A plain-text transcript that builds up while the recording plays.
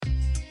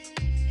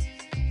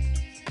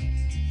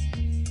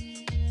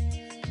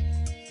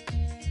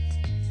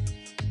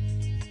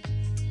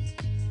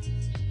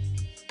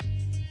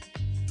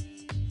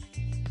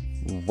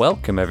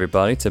Welcome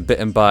everybody to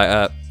Bitten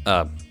by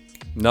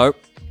nope.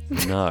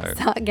 No.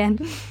 Start again.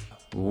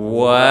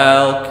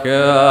 Welcome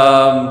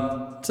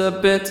to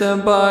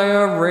Bitten by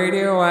a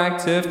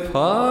Radioactive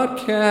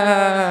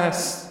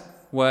Podcast,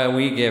 where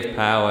we give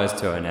powers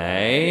to a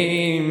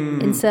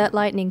name. Insert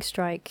lightning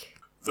strike.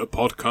 The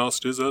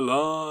podcast is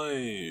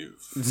alive.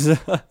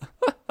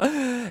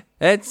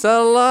 It's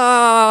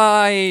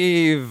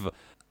alive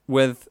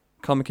with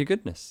comic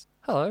goodness.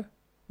 Hello,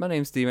 my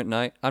name's Steve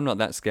McKnight. I'm not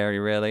that scary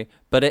really,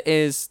 but it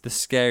is the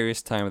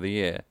scariest time of the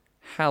year.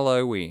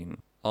 Halloween.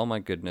 Oh my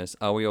goodness,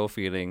 are we all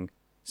feeling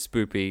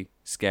spoopy,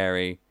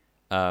 scary,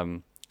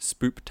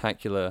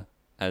 spooptacular,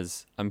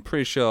 as I'm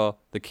pretty sure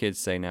the kids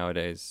say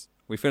nowadays?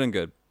 We feeling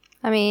good?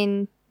 I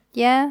mean,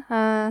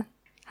 yeah,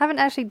 haven't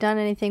actually done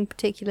anything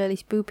particularly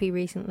spoopy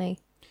recently.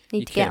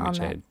 Need to get on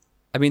that.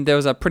 I mean, there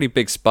was a pretty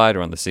big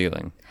spider on the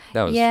ceiling.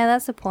 That was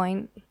that's the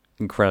point.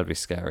 incredibly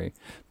scary.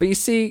 But you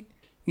see,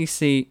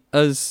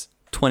 us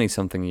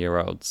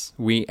 20-something-year-olds,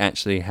 we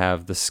actually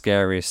have the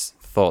scariest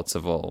thoughts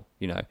of all.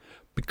 You know,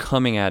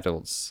 becoming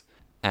adults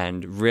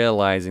and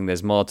realizing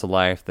there's more to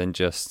life than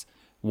just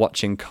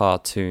watching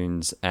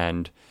cartoons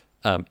and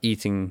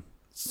eating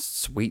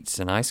sweets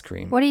and ice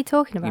cream. What are you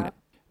talking about?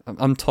 You know,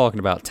 I'm talking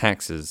about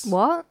taxes.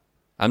 What?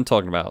 I'm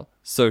talking about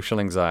social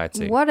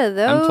anxiety. What are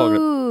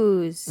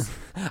those?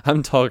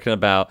 I'm talking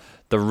about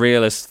the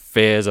realest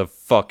fears of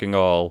fucking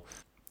all.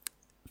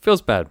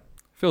 Feels bad.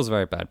 Feels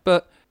very bad.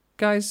 But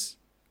guys,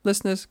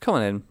 listeners, come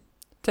on in.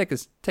 Take a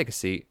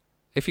seat.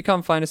 If you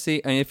can't find a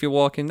seat and if you're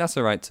walking, that's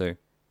alright too.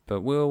 But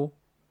we'll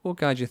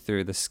guide you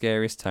through the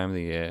scariest time of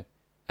the year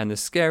and the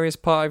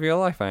scariest part of your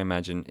life, I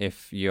imagine,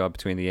 if you are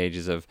between the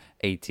ages of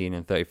 18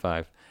 and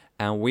 35.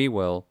 And we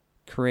will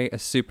create a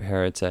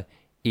superhero to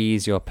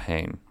ease your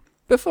pain.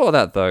 Before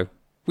that, though,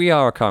 we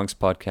are a comics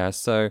podcast,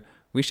 so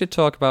we should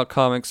talk about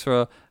comics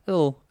for a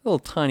little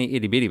tiny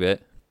itty bitty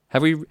bit.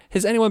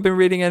 Has anyone been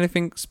reading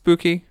anything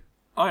spooky?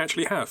 I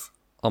actually have.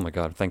 Oh my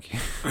god, thank you.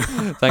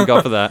 Thank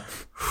God for that.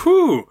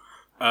 Whew.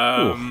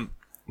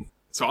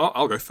 So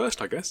I'll go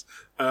first, I guess.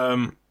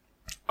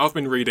 I've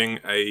been reading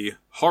a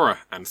horror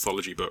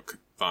anthology book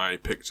that I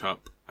picked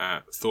up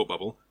at Thought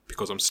Bubble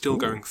because I'm still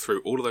going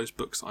through all of those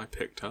books I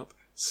picked up,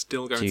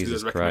 still going through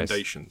those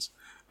recommendations.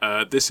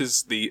 This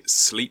is the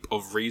Sleep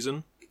of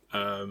Reason.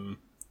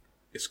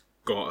 It's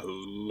got a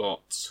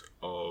lot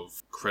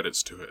of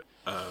credits to it.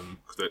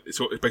 It's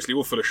basically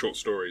all full of short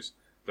stories.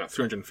 About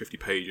 350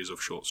 pages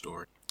of short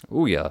story.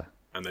 Oh yeah.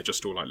 And they're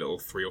just all like little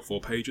 3 or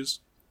 4 pages.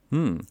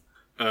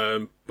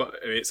 But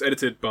it's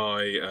edited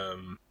by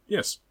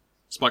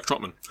Spike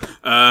Trotman.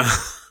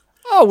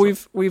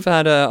 we've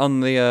had on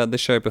the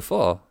show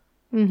before.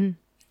 Mm-hmm.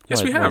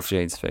 Yes, we have. One of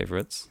Jade's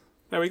favourites.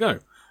 There we go.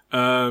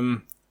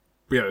 But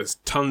yeah, there's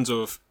tons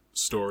of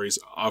stories.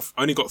 I've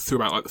only got through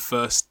about like the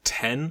first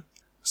 10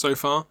 so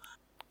far,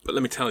 but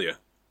let me tell you,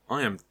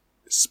 I am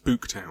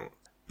spooked out.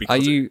 Are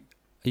you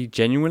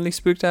genuinely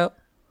spooked out?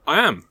 I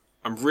am.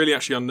 I'm really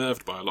actually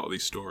unnerved by a lot of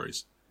these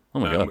stories. Oh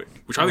my god!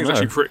 Which I think is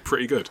actually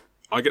pretty good.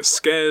 I get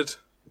scared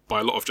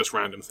by a lot of just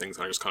random things,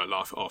 and I just kind of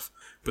laugh it off.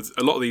 But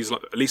a lot of these,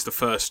 like, at least the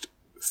first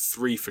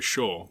 3 for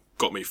sure,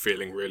 got me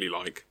feeling really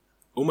like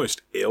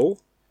almost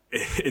ill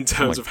in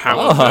terms of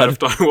how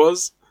unnerved I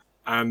was.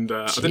 And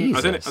I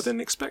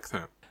didn't expect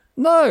that.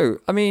 No,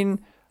 I mean,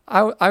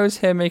 I was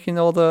here making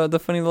all the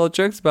funny little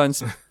jokes about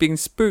being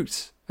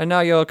spooked, and now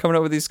you're coming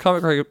up with these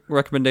comic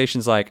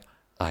recommendations like,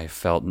 I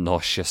felt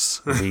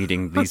nauseous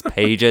reading these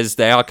pages.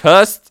 They are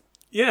cursed.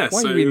 Yeah,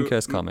 why are you reading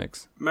cursed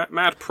comics?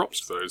 Mad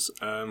props to those.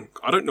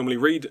 I don't normally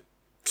read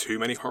too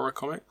many horror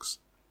comics,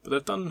 but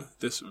they've done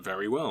this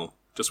very well.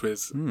 Just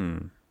with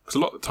because a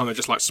lot of the time they're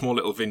just like small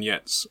little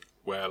vignettes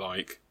where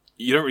like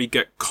you don't really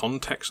get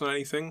context on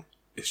anything.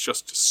 It's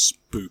just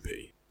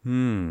spoopy.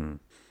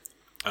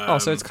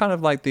 So it's kind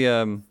of like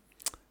the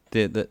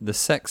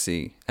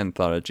sexy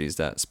anthologies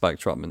that Spike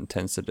Trotman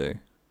tends to do.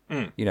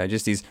 You know,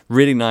 just these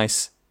really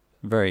nice,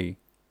 very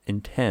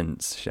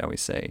intense, shall we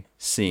say,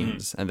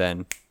 scenes, and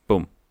then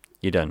boom,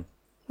 you're done.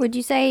 Would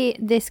you say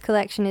this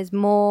collection is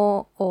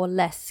more or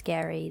less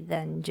scary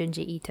than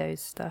Junji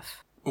Ito's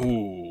stuff?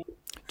 Ooh.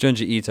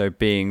 Junji Ito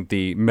being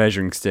the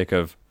measuring stick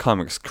of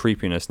comics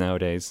creepiness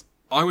nowadays.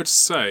 I would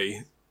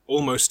say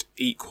almost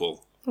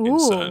equal in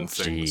certain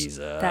things. Jesus.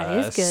 That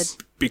is good.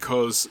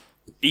 Because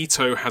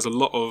Ito has a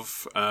lot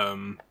of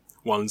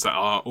ones that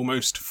are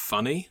almost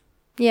funny.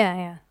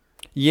 Yeah.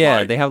 Yeah,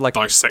 like they have like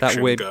Dissection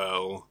that weird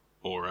Girl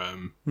or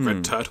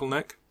Red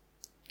Turtleneck.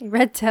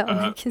 Red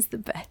Turtleneck is the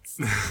best.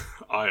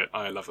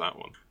 I love that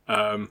one.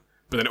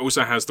 But then it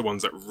also has the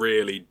ones that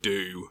really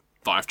do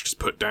that I've just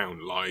put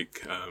down,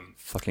 like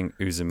fucking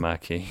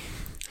Uzumaki.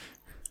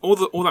 All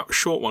that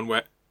short one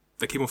where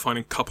they keep on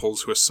finding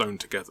couples who are sewn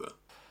together.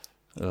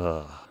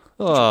 Did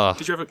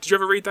you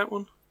ever read that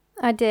one?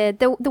 I did.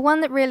 The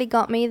one that really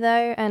got me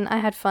though, and I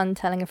had fun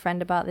telling a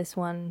friend about this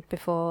one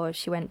before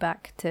she went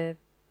back to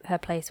her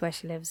place where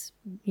she lives,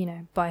 you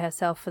know, by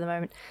herself for the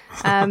moment.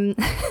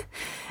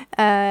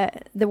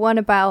 The one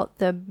about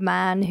the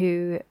man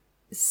who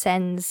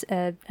sends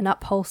an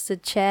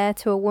upholstered chair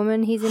to a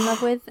woman he's in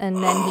love with, and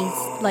then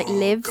he's like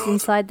lives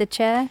inside the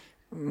chair.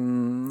 I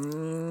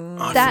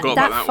forgot That about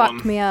that fucked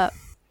one. me up.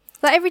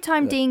 Like every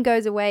time Dean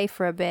goes away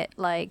for a bit,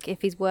 like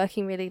if he's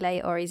working really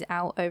late or he's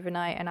out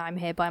overnight and I'm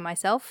here by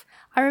myself,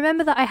 I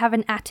remember that I have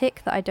an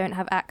attic that I don't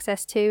have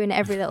access to, and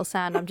every little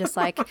sound I'm just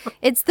like,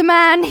 it's the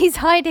man, he's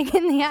hiding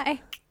in the attic.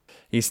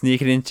 He's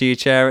sneaking into your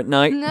chair at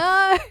night.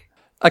 No.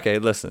 Okay,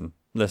 listen.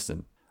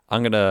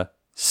 I'm gonna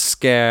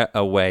scare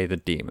away the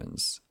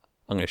demons.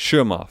 I'm gonna shoo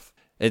them off.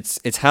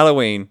 It's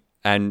Halloween,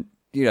 and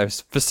you know,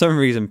 for some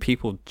reason,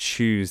 people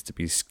choose to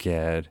be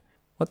scared.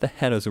 What the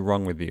hell is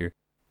wrong with you?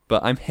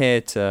 But I'm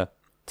here to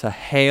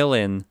hail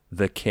in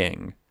the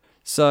king.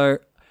 So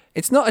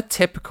it's not a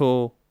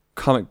typical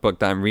comic book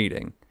that I'm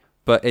reading,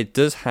 but it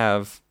does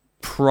have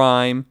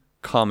prime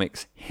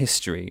comics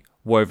history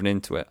woven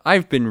into it.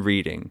 I've been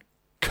reading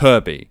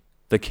Kirby,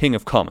 the King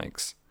of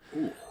Comics,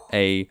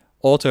 a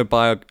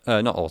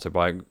not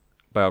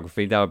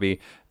autobiography. That would be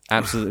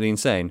absolutely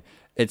insane.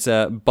 It's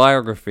a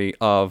biography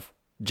of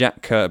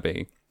Jack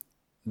Kirby,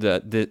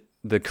 the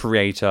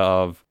creator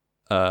of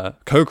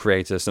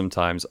co-creator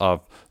sometimes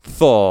of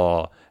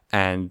Thor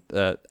and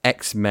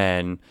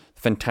X-Men,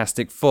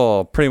 Fantastic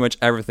Four, pretty much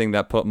everything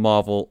that put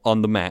Marvel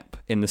on the map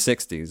in the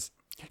 60s.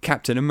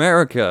 Captain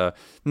America,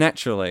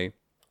 naturally.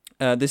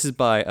 This is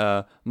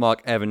by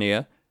Mark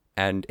Evanier,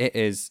 and it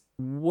is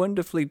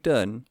wonderfully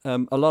done.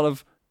 A lot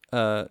of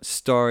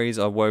stories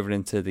are woven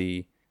into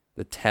the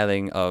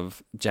telling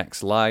of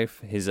Jack's life,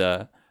 his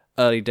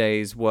early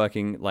days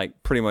working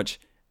like pretty much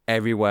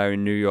everywhere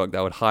in New York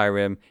that would hire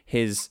him,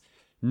 his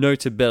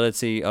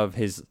notability of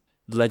his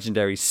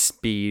legendary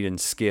speed and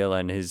skill,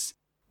 and his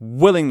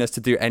willingness to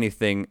do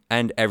anything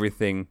and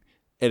everything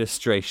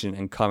illustration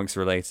and comics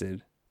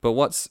related. But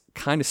what's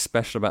kind of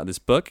special about this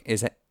book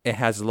is it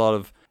has a lot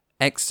of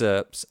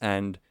excerpts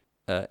and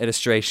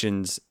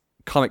illustrations,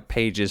 comic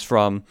pages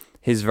from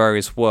his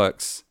various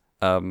works,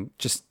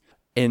 just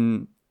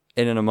in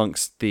and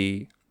amongst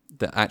the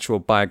actual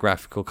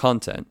biographical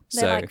content.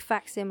 They're like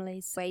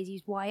facsimiles, where he's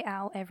used white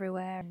out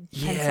everywhere and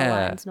pencil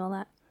lines and all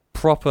that.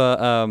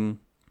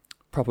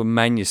 Proper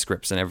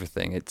manuscripts and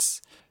everything.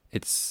 It's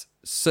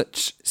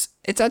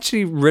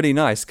actually really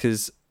nice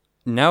because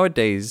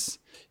nowadays,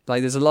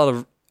 like, there's a lot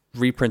of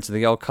reprints of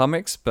the old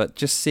comics, but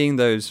just seeing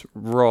those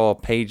raw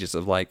pages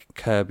of like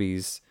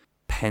Kirby's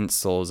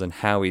pencils and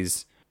how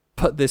he's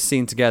put this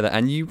scene together,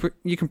 and you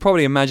can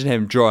probably imagine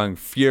him drawing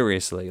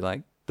furiously.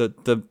 Like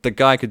the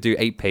guy could do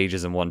 8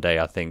 pages in one day.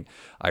 I think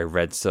I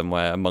read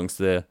somewhere amongst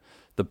the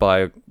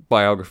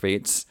biography.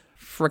 It's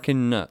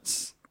freaking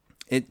nuts.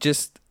 It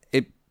just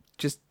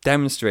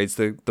demonstrates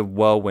the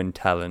whirlwind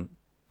talent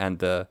and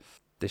the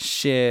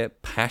sheer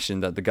passion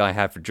that the guy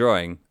had for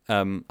drawing.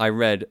 I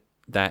read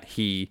that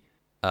he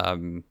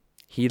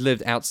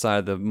lived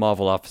outside the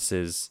Marvel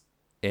offices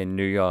in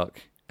New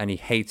York, and he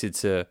hated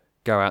to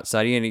go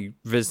outside. He only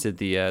visited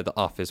the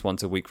office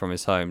once a week from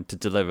his home to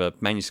deliver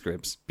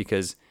manuscripts,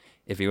 because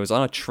if he was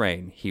on a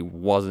train, he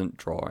wasn't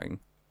drawing.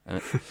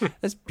 And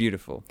that's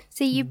beautiful.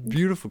 See,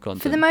 beautiful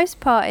content. For the most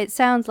part, it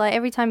sounds like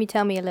every time you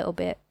tell me a little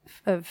bit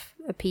of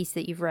a piece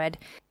that you've read,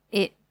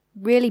 it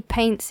really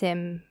paints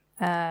him.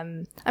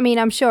 I mean,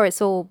 I'm sure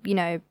it's all, you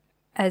know,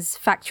 as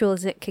factual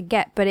as it could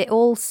get, but it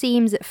all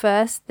seems at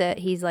first that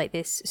he's like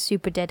this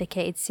super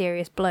dedicated,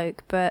 serious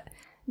bloke. But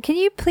can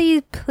you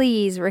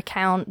please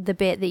recount the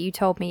bit that you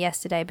told me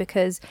yesterday?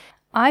 Because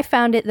I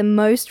found it the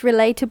most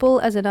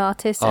relatable as an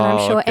artist, and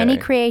I'm sure any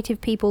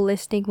creative people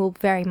listening will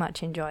very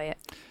much enjoy it.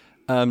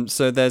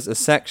 So there's a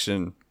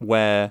section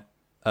where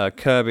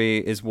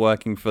Kirby is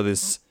working for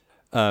this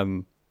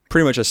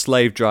pretty much a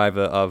slave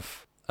driver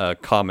of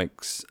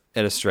comics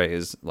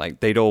illustrators. Like,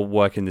 they'd all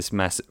work in this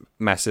massive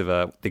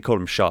they call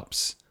them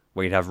shops,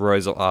 where you'd have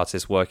rows of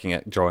artists working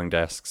at drawing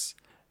desks.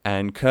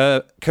 And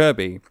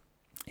Kirby,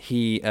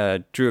 he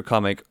drew a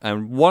comic,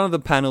 and one of the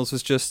panels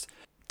was just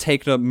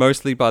taken up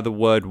mostly by the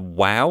word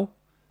 "wow,"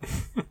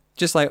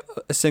 just like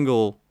a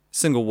single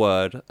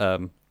word,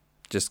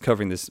 just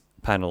covering this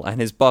panel. And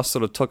his boss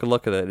sort of took a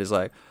look at it and is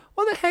like,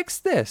 "What the heck's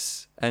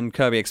this?" And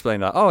Kirby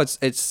explained that, "Oh,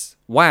 it's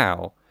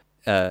wow.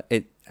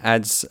 It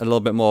adds a little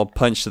bit more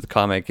punch to the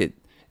comic. It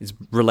is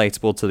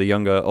relatable to the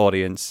younger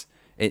audience.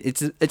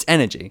 It's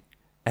energy."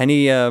 And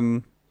he,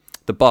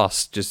 the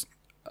boss, just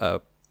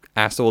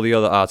asked all the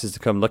other artists to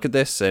come look at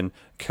this, and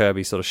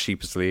Kirby sort of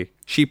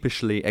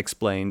sheepishly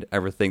explained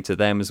everything to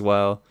them as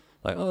well.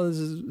 Like, "Oh, this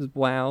is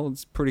wow,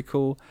 it's pretty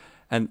cool."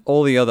 And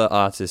all the other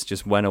artists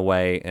just went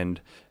away and.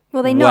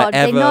 Well, they nod.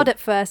 They nod at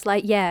first,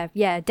 like, yeah,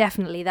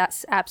 definitely.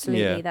 That's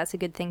absolutely, that's a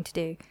good thing to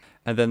do.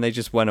 And then they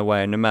just went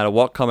away, and no matter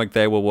what comic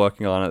they were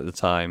working on at the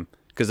time,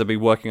 because they'd be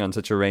working on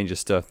such a range of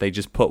stuff, they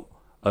just put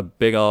a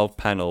big old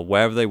panel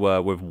wherever they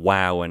were with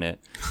 "wow" in it.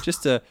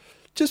 Just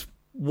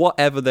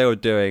whatever they were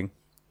doing,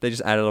 they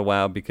just added a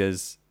wow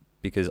because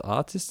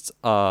artists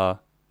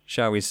are,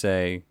 shall we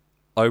say,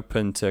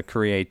 open to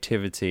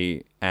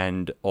creativity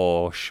and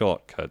or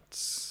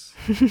shortcuts.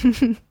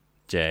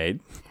 Jade.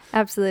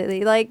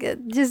 Absolutely. Like,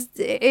 just,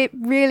 it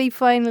really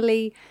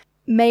finally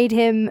made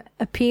him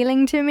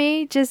appealing to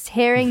me. Just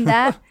hearing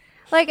that.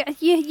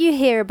 Like, you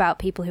hear about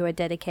people who are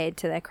dedicated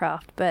to their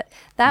craft, but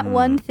that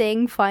one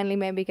thing finally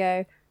made me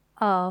go,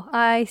 oh,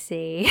 I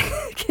see.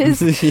 Because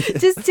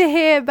just to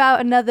hear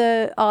about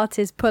another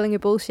artist pulling a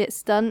bullshit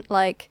stunt,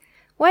 like,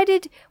 why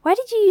did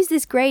you use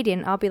this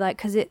gradient? I'll be like,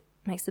 because it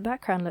makes the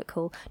background look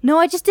cool. No,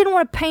 I just didn't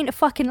want to paint a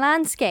fucking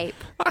landscape.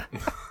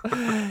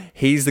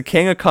 He's the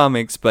king of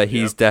comics, but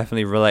he's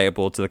definitely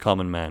relatable to the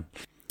common man.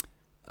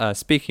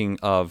 Speaking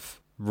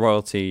of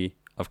royalty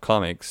of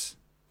comics,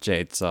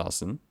 Jade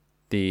Sarson,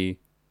 the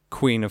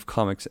queen of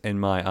comics in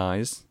my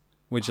eyes,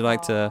 would you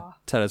like to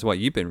tell us what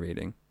you've been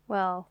reading?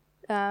 Well,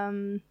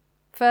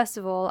 first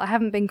of all, I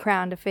haven't been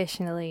crowned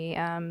officially.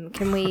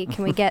 Can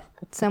we get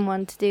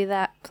someone to do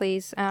that,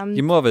 please?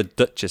 You're more of a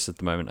duchess at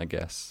the moment, I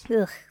guess.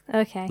 Ugh,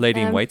 okay.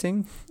 Lady in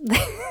waiting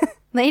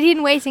Lady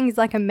in waiting is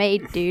like a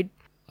maid, dude.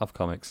 of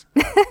comics.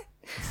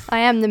 I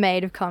am the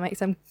maid of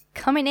comics. I'm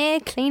coming here,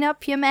 clean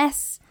up your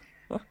mess.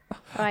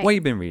 Right. What have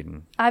you been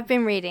reading? I've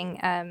been reading.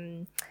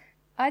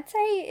 I'd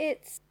say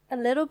it's a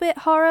little bit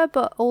horror,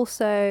 but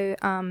also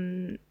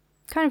kind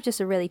of just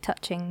a really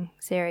touching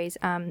series.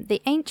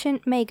 The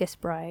Ancient Magus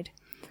Bride,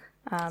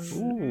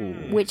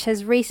 which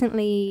has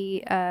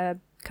recently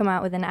come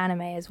out with an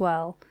anime as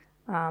well.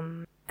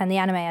 And the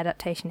anime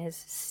adaptation is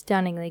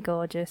stunningly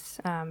gorgeous.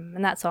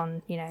 And that's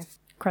on,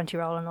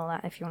 Crunchyroll and all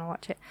that if you want to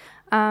watch it.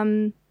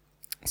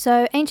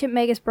 So Ancient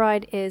Magus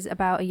Bride is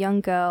about a young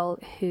girl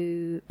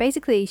who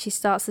basically she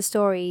starts the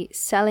story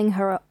selling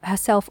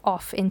herself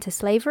off into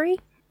slavery.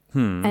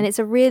 And it's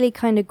a really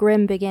kind of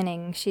grim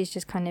beginning. She's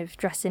just kind of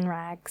dressed in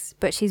rags,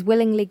 but she's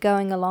willingly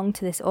going along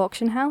to this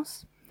auction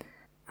house.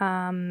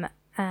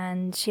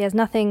 And she has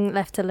nothing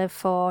left to live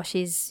for.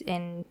 She's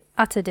in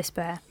utter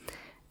despair.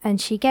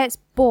 And she gets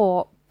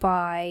bought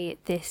by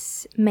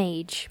this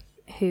mage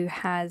who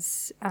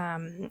has a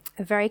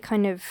very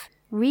kind of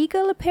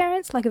regal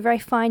appearance, like a very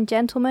fine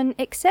gentleman,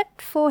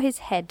 except for his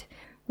head,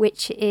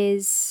 which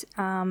is,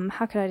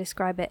 how could I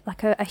describe it?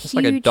 Like a huge...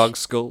 like a dog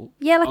skull?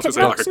 Yeah, like like a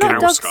not cow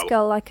dog skull.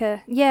 skull, like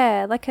a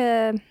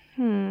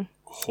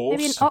Horse?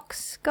 maybe an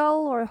ox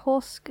skull or a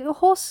horse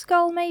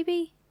skull,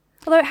 maybe?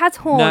 Although it has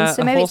horns,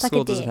 so maybe it's like a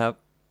deer. Doesn't have...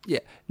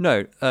 Yeah,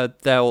 no,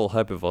 they're all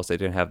herbivores. They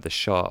don't have the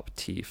sharp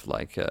teeth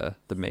like the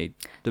mage.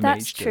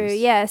 That's true.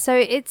 Yeah, so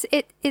it's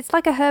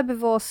like a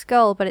herbivore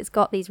skull, but it's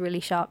got these really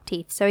sharp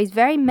teeth. So he's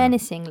very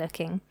menacing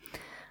looking.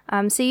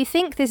 So you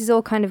think this is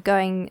all kind of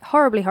going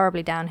horribly,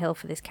 horribly downhill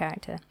for this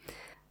character,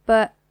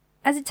 but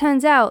as it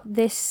turns out,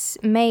 this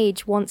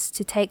mage wants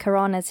to take her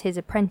on as his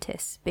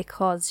apprentice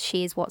because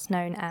she is what's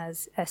known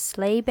as a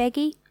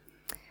Slaybeggy,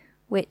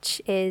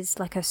 which is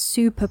like a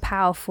super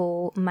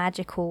powerful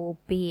magical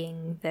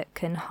being that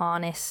can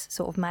harness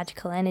sort of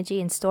magical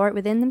energy and store it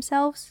within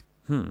themselves.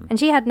 And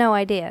she had no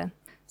idea.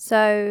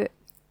 So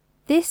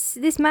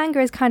this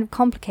manga is kind of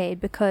complicated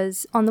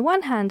because on the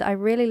one hand, I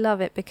really love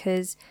it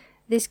because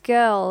this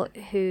girl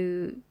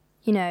who,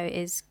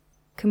 is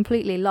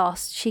completely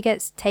lost, she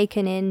gets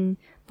taken in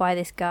by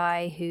this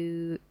guy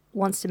who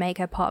wants to make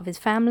her part of his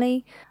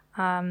family.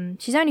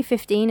 She's only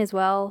 15 as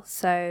well,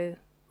 so...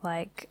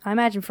 Like, I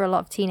imagine for a lot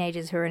of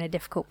teenagers who are in a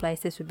difficult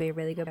place, this would be a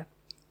really good.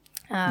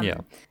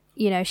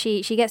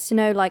 She gets to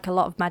know like a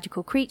lot of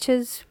magical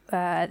creatures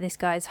at this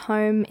guy's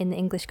home in the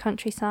English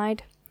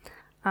countryside.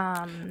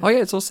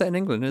 It's all set in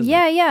England, isn't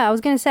it? Yeah. I was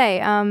gonna say,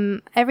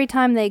 every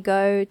time they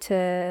go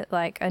to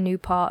like a new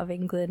part of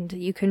England,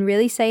 you can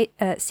really see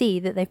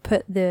that they've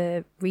put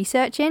the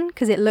research in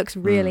because it looks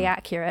really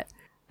accurate.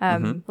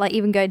 Like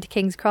even going to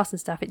King's Cross and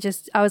stuff,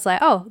 I was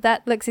like, oh,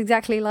 that looks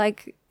exactly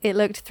like it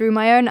looked through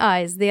my own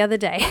eyes the other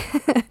day.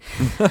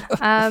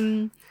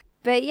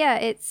 But yeah,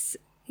 it's,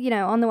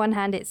 on the one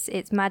hand,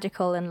 it's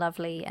magical and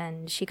lovely,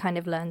 and she kind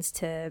of learns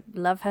to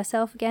love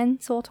herself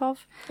again, sort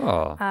of.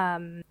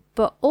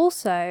 But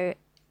also,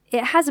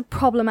 it has a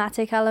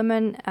problematic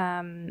element,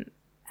 and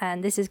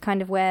this is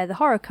kind of where the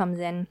horror comes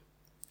in.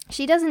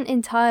 She doesn't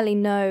entirely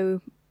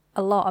know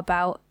a lot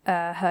about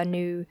her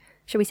new,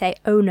 shall we say,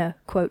 owner,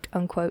 quote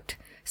unquote,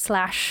 /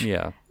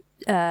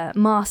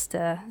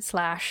 master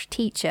 /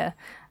 teacher,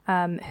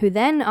 who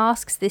then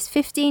asks this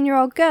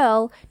 15-year-old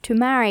girl to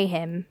marry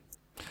him,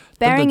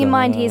 bearing in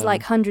mind he's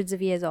like hundreds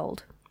of years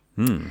old.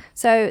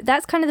 So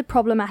that's kind of the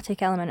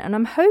problematic element, and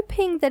I'm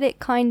hoping that it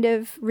kind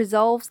of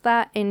resolves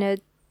that in a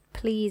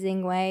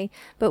pleasing way,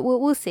 but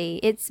we'll see.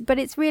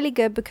 It's really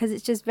good because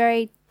it's just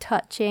very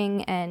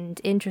touching and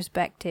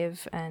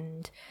introspective,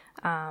 and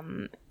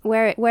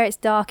where it's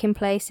dark in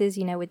places,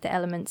 with the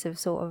elements of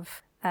sort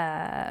of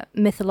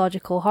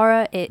mythological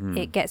horror,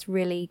 it gets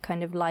really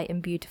kind of light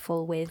and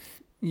beautiful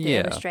with the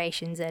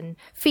illustrations and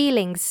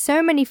feelings,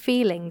 so many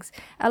feelings.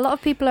 A lot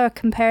of people are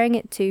comparing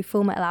it to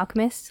Full Metal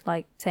Alchemist,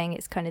 like saying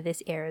it's kind of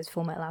this era's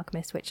Full Metal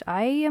Alchemist, which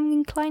I am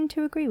inclined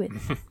to agree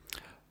with.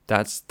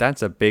 That's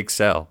a big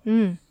sell.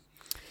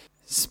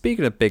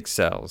 Speaking of big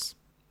sells,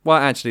 well,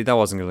 actually, that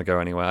wasn't going to go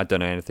anywhere. I don't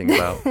know anything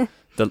about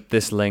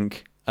this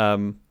link.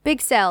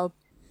 Big sell.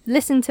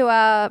 Listen to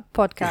our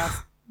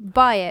podcast.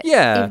 Buy it.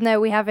 Yeah. Even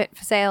though we have it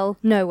for sale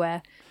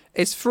nowhere.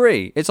 It's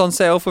free. It's on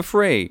sale for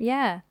free.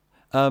 Yeah.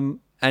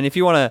 And if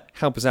you want to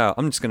help us out,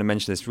 I'm just going to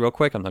mention this real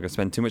quick. I'm not going to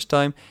spend too much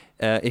time.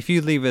 If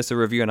you leave us a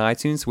review on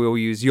iTunes, we'll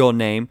use your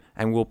name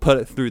and we'll put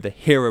it through the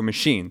hero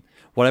machine.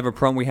 Whatever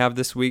prompt we have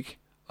this week,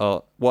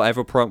 or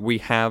whatever prompt we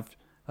have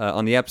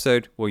on the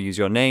episode, we'll use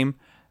your name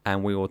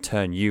and we will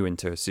turn you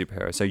into a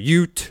superhero. So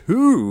you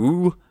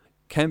too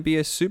can be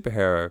a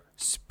superhero,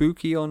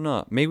 spooky or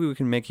not. Maybe we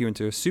can make you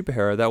into a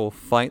superhero that will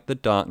fight the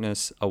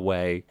darkness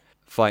away,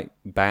 fight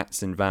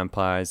bats and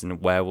vampires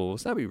and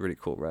werewolves. That'd be really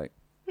cool, right?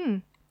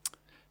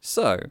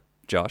 So,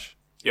 Josh.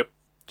 Yep.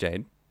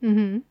 Jade.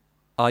 Mm-hmm.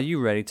 Are you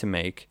ready to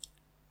make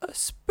a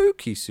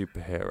spooky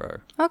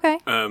superhero? Okay.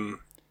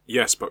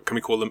 Yes, but can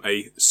we call them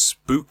a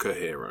spooker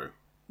hero?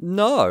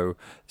 No.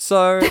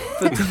 So,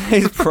 for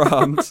today's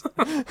prompt,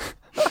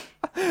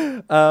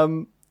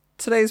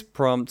 today's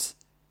prompt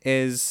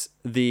is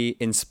the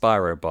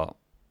InspiroBot.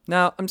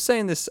 Now, I'm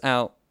saying this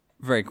out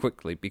very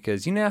quickly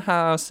because you know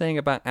how I was saying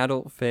about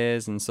adult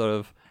fears and sort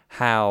of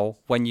how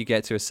when you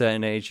get to a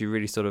certain age, you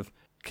really sort of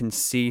can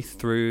see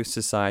through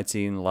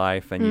society and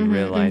life and you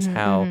realize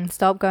how...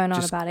 Stop going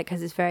on about it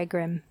because it's very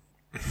grim.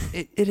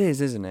 It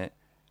is, isn't it?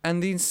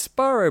 And the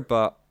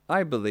InspiroBot,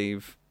 I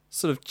believe,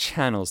 sort of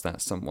channels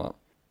that somewhat.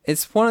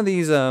 It's one of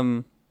these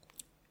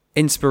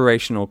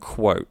inspirational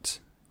quote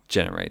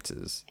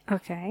generators.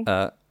 Okay.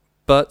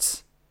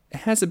 But it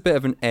has a bit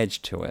of an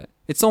edge to it.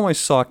 It's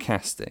almost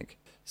sarcastic.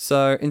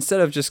 So instead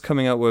of just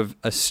coming up with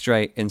a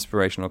straight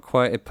inspirational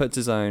quote, it puts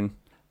its own,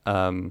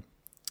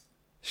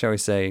 shall we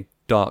say,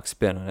 dark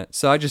spin on it.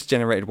 So I just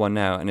generated one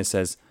now, and it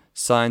says,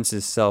 "Science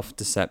is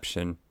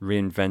self-deception,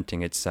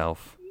 reinventing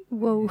itself."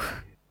 Whoa.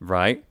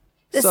 Right?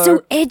 That's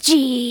so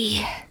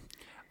edgy.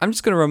 I'm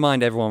just going to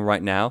remind everyone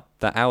right now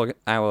that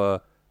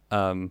our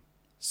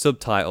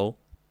subtitle,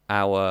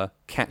 our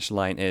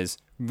catchline is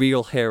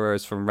 "Real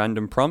Heroes from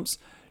Random Prompts."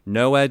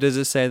 Nowhere does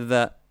it say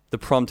that the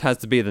prompt has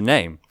to be the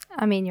name.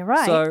 I mean, you're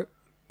right. So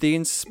the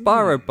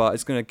InspiroBot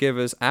is going to give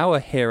us our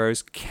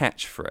hero's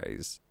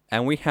catchphrase,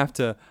 and we have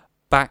to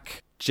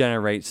back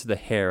generate the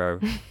hero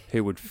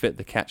who would fit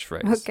the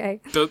catchphrase. Okay.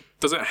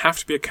 Does it have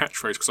to be a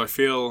catchphrase? Because I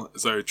feel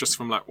as though just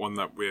from that one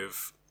that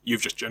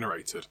you've just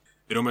generated,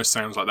 it almost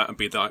sounds like that would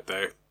be like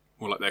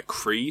their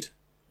creed.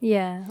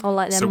 Yeah, or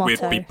like their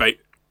motto.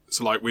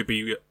 We'd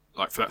be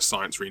like for that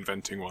science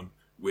reinventing one,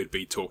 we'd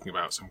be talking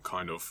about some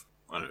kind of,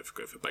 I don't know if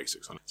we go for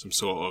basics on it, some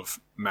sort of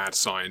mad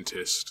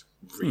scientist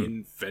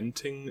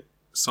reinventing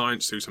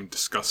science through some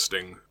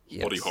disgusting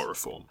body horror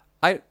form.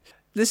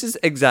 This is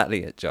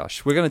exactly it,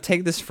 Josh. We're going to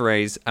take this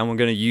phrase and we're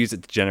going to use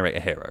it to generate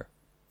a hero.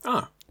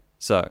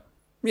 So,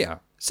 yeah.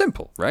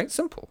 Simple, right?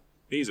 Simple.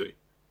 Easy.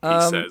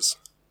 He says.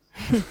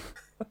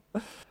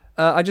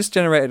 I just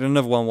generated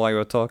another one while you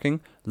were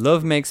talking.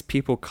 Love makes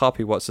people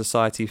copy what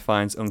society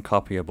finds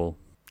uncopyable.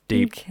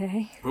 Deep.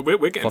 Okay.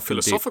 We're getting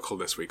philosophical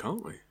this week,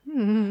 aren't we?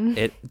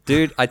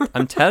 Dude,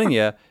 I'm telling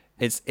you,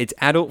 it's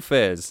adult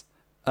fears.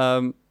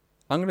 I'm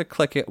going to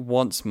click it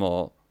once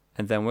more,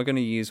 and then we're going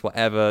to use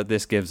whatever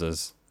this gives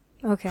us.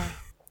 Okay.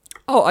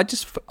 Oh,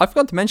 I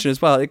forgot to mention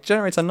as well. It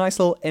generates a nice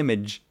little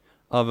image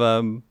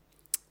of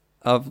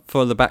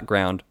for the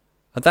background.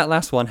 That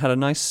last one had a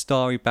nice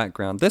starry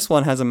background. This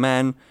one has a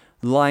man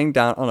lying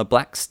down on a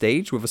black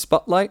stage with a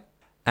spotlight,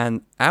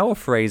 and our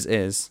phrase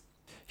is,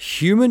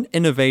 "Human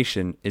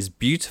innovation is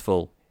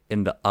beautiful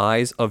in the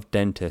eyes of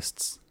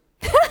dentists."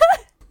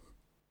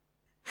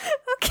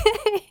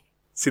 Okay.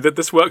 See that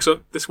this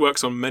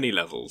works on many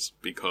levels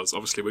because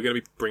obviously we're going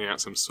to be bringing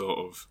out some sort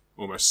of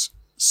almost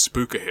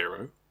spooker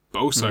hero, but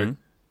also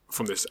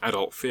from this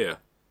adult fear,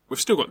 we've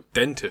still got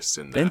dentists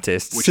in there.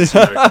 Dentists, which is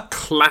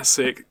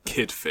classic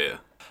kid fear.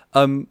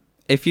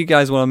 If you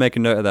guys want to make a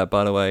note of that,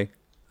 by the way,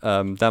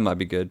 that might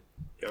be good,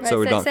 Yep. so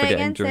we're Right, not say forgetting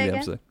again, during say the again.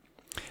 episode.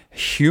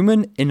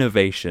 Human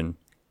innovation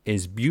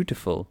is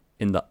beautiful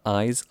in the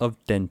eyes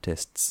of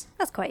dentists.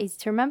 That's quite easy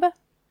to remember.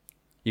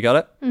 You got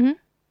it?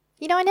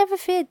 You know, I never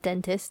feared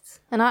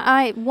dentists. And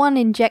I one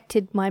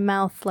injected my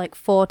mouth like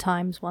 4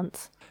 times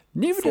once.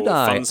 Neither For did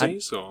I.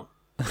 funsies, or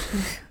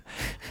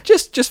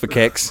Just for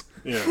kicks.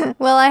 yeah.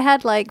 Well, I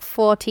had like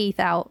 4 teeth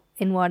out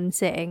in one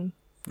sitting.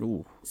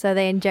 Ooh. So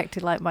they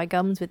injected like my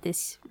gums with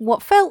this,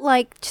 what felt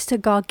like just a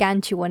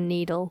gargantuan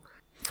needle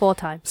 4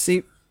 times.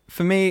 See,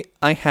 for me,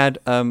 I had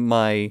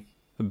my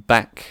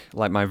back,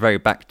 like my very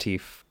back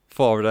teeth,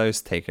 4 of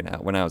those taken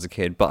out when I was a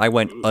kid, but I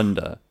went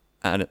under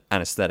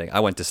anesthetic. I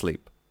went to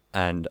sleep.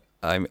 And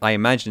I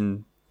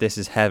imagine this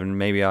is heaven.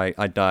 Maybe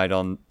I died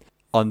on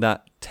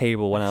that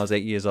table when I was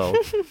 8 years old.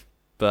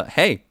 But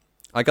hey,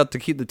 I got to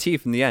keep the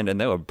teeth in the end, and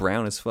they were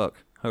brown as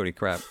fuck. Holy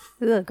crap.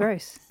 Ugh,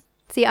 gross.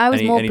 See, I was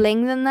Any- more any-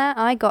 bling than that.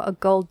 I got a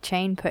gold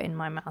chain put in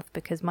my mouth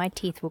because my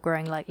teeth were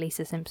growing like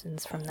Lisa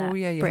Simpson's from that Oh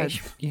yeah,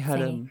 British you had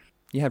thingy.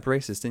 you had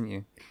braces, didn't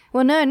you?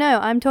 Well, no,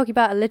 I'm talking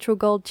about a literal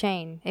gold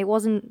chain. It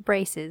wasn't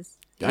braces.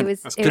 That- It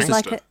was that's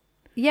like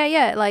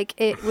gangster. like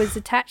it was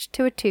attached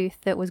to a tooth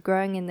that was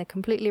growing in the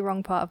completely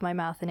wrong part of my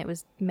mouth, and it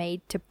was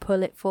made to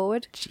pull it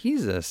forward.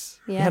 Jesus.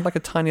 You Yeah. had like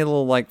a tiny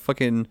little like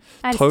fucking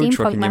I had a tow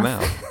truck steampunk in your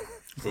mouth.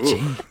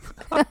 mouth.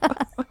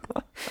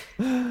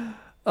 Ooh.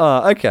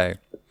 Okay.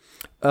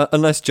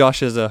 Unless Josh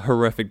has a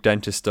horrific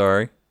dentist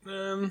story.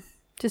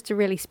 Just to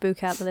really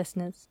spook out the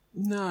listeners.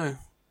 No,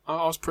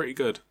 I was pretty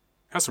good.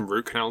 Had some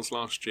root canals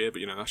last year,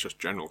 but that's just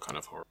general kind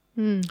of horror.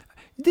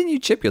 Didn't you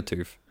chip your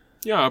tooth?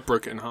 Yeah, I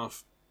broke it in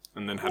half,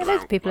 and then had Yeah, loads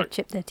about of people have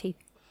chipped their teeth.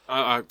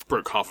 I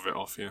broke half of it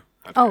off. Yeah.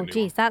 Had to Oh, get a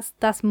new geez,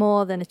 that's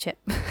more than a chip.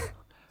 one.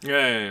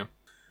 Yeah.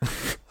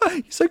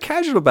 You're so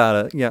casual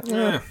about it. Yeah,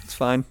 Yeah. it's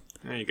fine.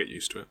 Yeah, you get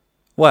used to it.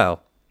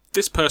 Well,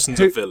 This person's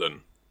a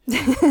villain. You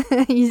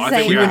I say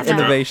think we that have to now.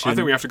 go. Innovation. I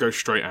think we have to go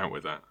straight out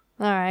with that.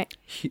 All right.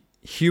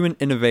 human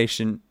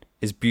innovation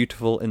is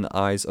beautiful in the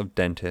eyes of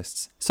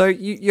dentists. So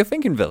you're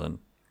thinking villain.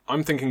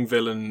 I'm thinking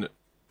villain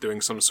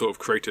doing some sort of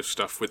creative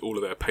stuff with all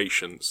of their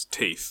patients'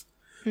 teeth.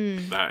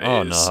 That is.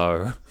 Oh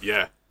no.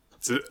 Yeah.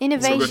 So we're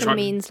Innovation trying-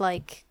 means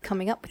like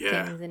coming up with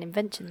Yeah. things and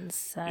inventions.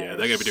 So. Yeah,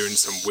 they're going to be doing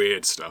some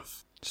weird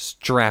stuff.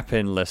 Strap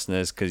in,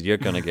 listeners, because you're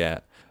gonna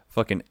get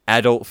fucking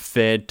adult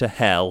fed to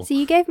hell. So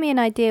you gave me an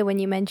idea when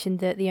you mentioned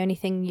that the only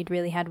thing you'd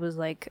really had was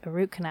like a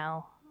root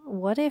canal.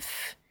 What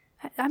if?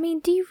 I mean,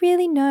 do you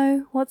really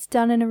know what's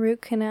done in a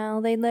root canal?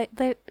 They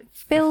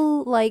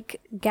fill like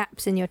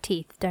gaps in your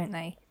teeth, don't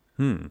they?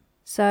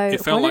 So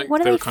It felt like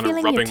what are they were they kind of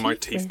filling your rubbing my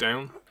teeth teeth with?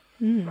 down.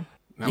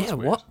 That was Yeah,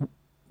 weird.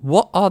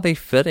 what are they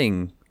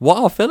filling? What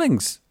are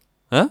fillings?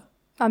 Huh?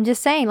 I'm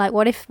just saying, like,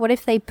 what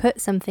if they put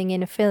something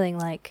in a filling,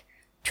 like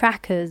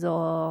trackers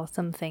or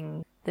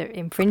something that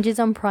infringes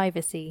on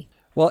privacy?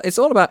 Well, it's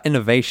all about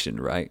innovation,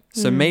 right?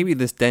 So maybe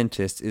this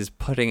dentist is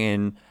putting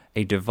in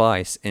a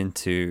device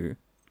into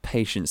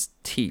patients'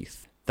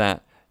 teeth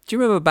that... Do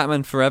you remember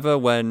Batman Forever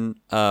when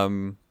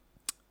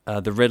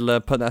the Riddler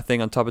put that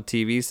thing on top of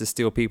TVs to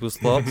steal people's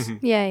thoughts?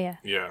 Yeah.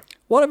 Yeah.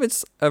 What if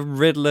it's a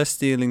Riddler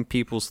stealing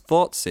people's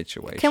thoughts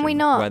situation? Can we where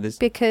not? there's-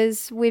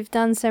 Because we've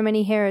done so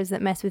many heroes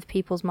that mess with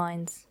people's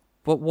minds.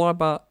 But what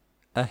about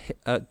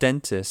a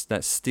dentist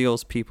that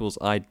steals people's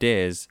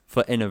ideas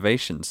for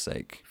innovation's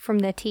sake From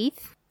their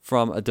teeth?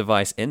 from a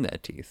device in their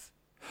teeth?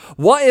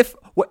 What if...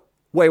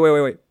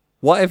 Wait.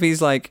 What if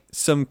he's like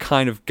some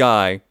kind of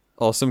guy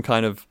or some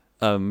kind of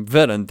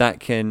villain that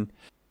can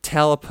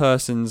tell a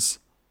person's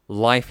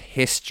life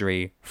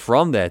history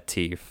from their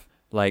teeth?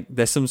 Like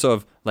there's some sort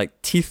of like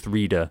teeth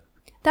reader.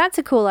 That's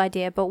a cool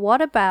idea, but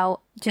what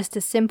about just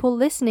a simple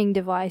listening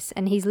device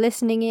and he's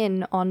listening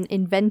in on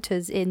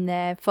inventors in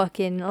their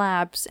fucking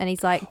labs and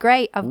he's like,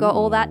 great, I've got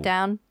all that Ooh.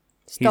 down.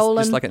 He's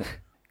Stolen.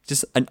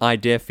 just an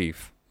idea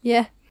thief.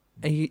 Yeah.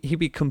 And he'd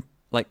be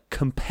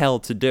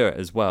compelled to do it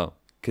as well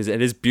because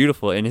it is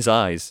beautiful in his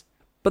eyes.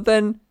 But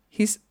then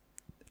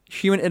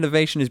human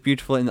innovation is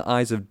beautiful in the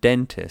eyes of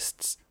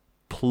dentists.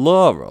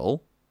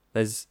 Plural.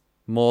 There's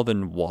more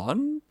than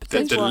one.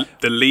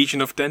 The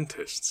Legion of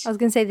Dentists. I was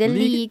going to say the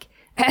League-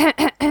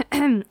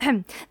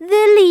 the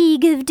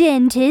League of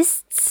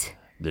Dentists.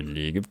 The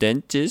League of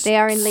Dentists. They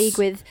are in league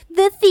with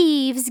the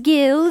Thieves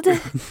Guild.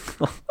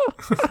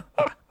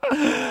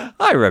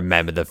 I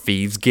remember the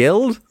Thieves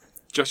Guild.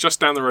 Just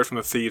down the road from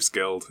the Thieves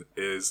Guild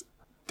is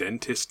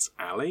Dentist's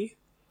Alley.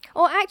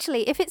 Or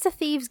actually, if it's a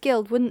Thieves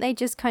Guild, wouldn't they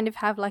just kind of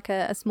have like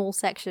a small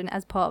section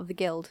as part of the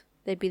guild?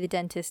 They'd be the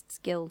Dentists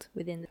Guild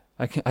within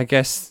the... I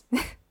guess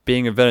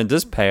being a villain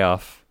does pay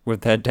off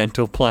with their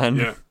dental plan.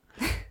 Yeah.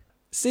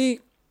 See,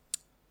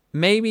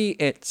 maybe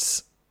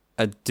it's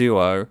a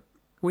duo.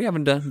 We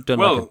haven't done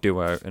Well, like a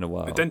duo in a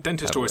while. The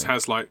dentist have always we?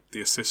 has like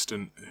the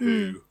assistant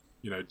who,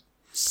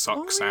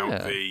 sucks Oh, out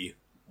yeah. the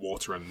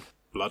water and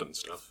blood and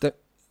stuff.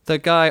 the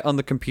guy on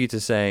the computer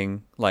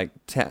saying like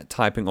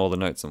typing all the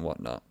notes and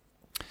whatnot.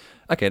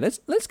 Okay, let's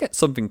get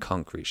something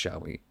concrete,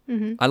 shall we?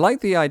 Mm-hmm. I like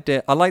the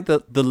idea. I like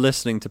the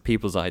listening to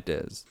people's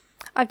ideas.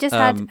 I've just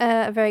had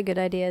a very good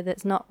idea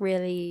that's not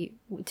really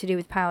to do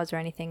with powers or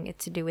anything.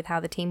 It's to do with how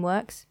the team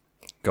works.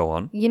 Go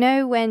on. You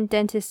know when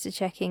dentists are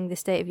checking the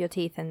state of your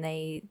teeth and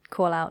they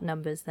call out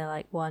numbers, they're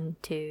like 1,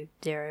 2,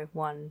 0,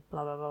 1,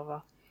 blah, blah, blah,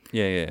 blah.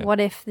 Yeah. What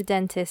if the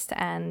dentist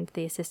and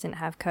the assistant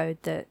have code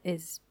that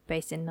is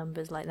based in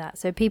numbers like that?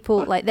 So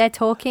people, like, they're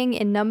talking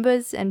in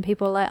numbers and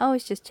people are like, oh,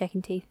 it's just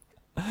checking teeth.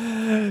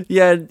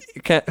 Yeah,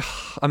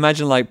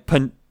 imagine like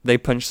they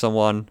punch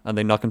someone and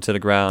they knock them to the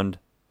ground,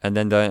 and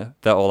then they're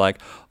all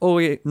like, "Oh,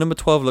 yeah, number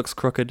 12 looks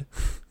crooked."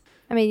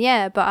 I mean,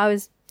 yeah, but I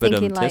was But,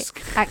 thinking like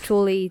tisk.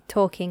 actually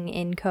talking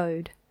in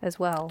code as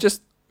well.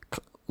 Just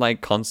like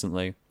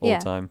constantly all Yeah.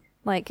 the time.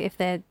 Like if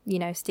they're,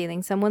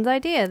 stealing someone's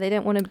idea, they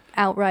don't want to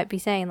outright be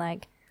saying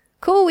like,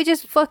 cool, we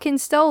just fucking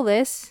stole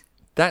this.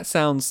 That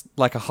sounds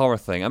like a horror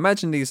thing.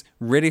 Imagine these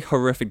really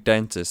horrific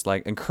dentists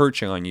like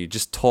encroaching on you,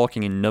 just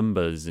talking in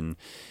numbers and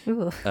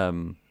Ooh.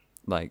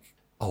 like,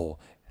 oh,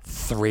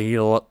 3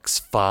 looks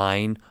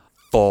fine,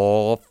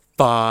 4,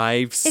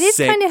 5, It is 6,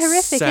 kind of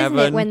horrific, 7.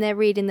 isn't it, when they're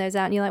reading those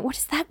out and you're like, what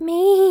does that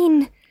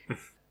mean?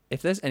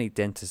 If there's any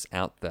dentists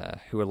out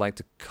there who would like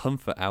to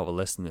comfort our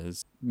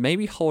listeners,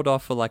 maybe hold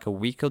off for like a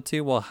week or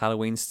two while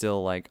Halloween's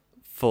still like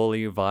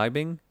fully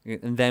vibing,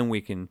 and then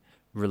we can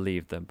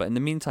relieve them. But in the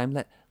meantime,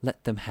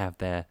 let them have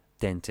their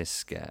dentist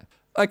scare.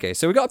 Okay,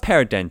 so we got a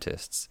pair of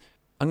dentists.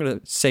 I'm going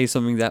to say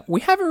something that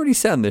we haven't really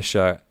said on this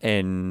show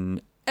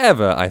in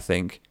ever, I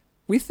think.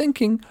 we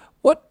thinking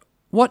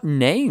what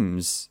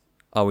names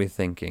are we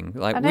thinking?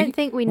 Like I don't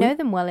think we know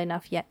them well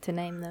enough yet to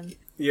name them.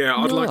 Yeah,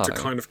 I'd like to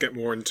No. kind of get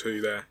more into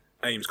their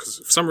aims, because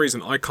for some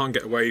reason I can't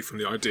get away from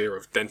the idea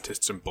of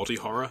dentists and body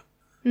horror.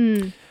 Like,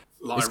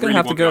 It's I gonna really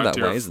have to want go the that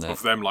idea way, of, isn't it?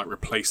 of them like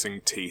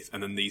replacing teeth,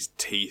 and then these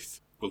teeth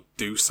will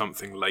do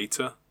something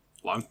later,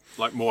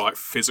 like more like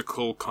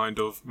physical kind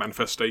of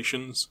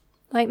manifestations.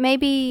 Like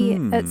maybe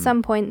at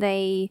some point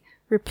they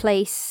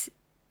replace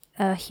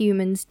a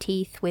human's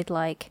teeth with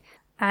like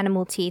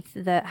animal teeth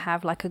that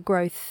have like a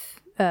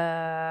growth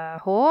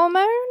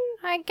hormone,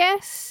 I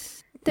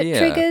guess, that Yeah,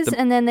 triggers,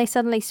 and then they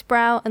suddenly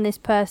sprout, and this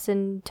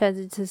person turns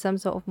into some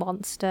sort of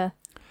monster.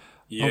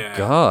 Yeah, Oh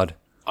God.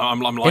 I'm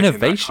liking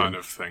Innovation. that kind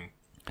of thing.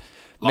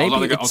 Like, Maybe I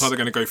was it's- either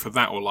going to go for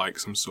that or like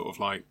some sort of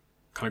like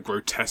kind of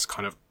grotesque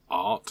kind of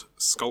art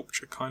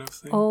sculpture kind of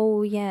thing.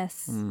 Oh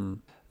yes.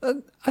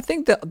 I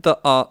think that the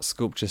art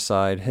sculpture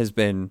side has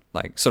been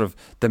like sort of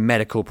the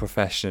medical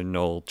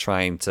professional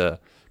trying to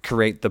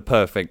create the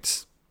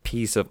perfect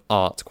piece of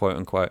art, quote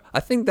unquote. I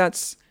think that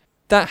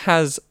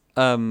has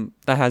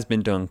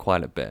been done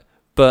quite a bit.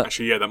 But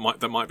Actually, yeah, that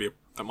might be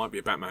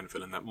a Batman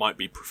villain. That might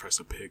be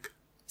Professor Pig.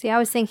 See, I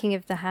was thinking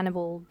of the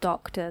Hannibal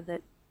doctor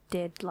that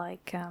did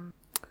like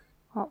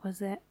what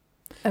was it?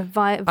 A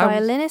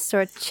violinist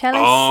or a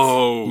cellist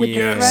Oh, with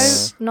yes.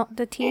 the throat, not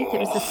the teeth. It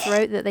was the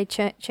throat that they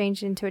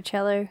changed into a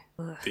cello.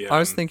 The, I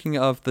was thinking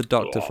of the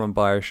doctor from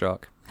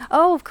BioShock.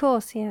 Oh, of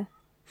course, yeah.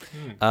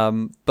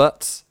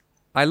 But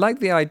I like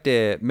the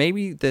idea.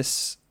 Maybe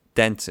this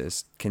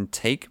dentist can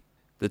take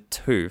the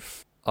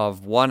tooth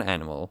of one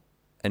animal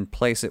and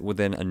place it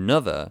within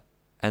another,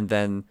 and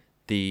then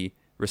the another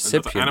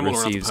recipient animal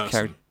or receives another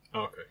person. Oh,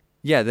 okay.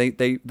 yeah,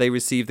 they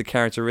receive the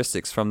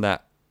characteristics from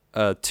that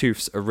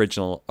tooth's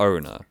original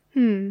owner,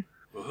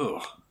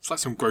 Ugh. It's like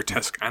some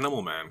grotesque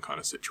Animal Man kind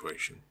of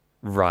situation.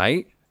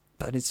 right?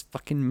 But it's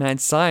fucking mad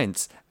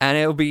science, and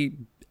it'll be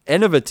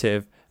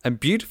innovative and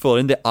beautiful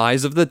in the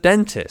eyes of the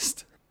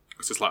dentist.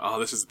 It's just like, oh,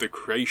 this is the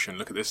creation.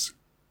 Look at this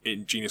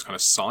ingenious kind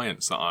of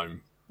science that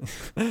I'm.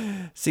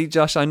 See,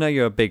 Josh, I know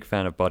you're a big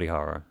fan of body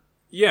horror.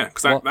 Yeah,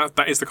 because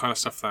that is the kind of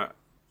stuff that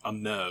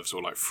unnerves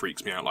or like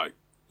freaks me out. Like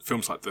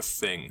films like The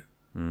Thing.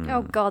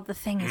 Oh God, the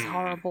thing is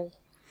horrible.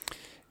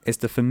 It's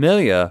the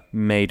familiar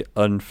made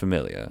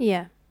unfamiliar.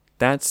 Yeah.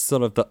 That's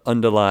sort of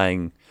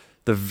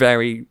the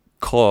very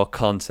core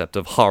concept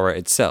of horror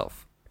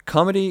itself.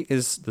 Comedy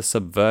is the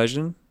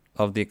subversion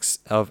of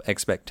of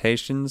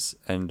expectations,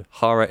 and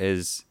horror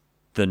is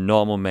the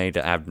normal made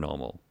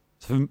abnormal.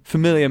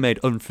 Familiar made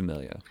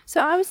unfamiliar.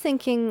 So I was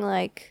thinking,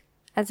 like,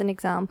 as an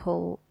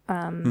example,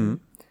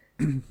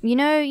 you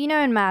know,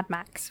 in Mad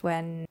Max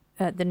when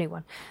the new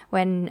one,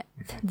 when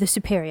the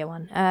superior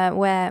one,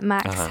 where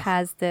Max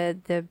has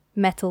the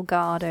metal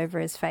guard over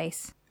his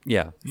face.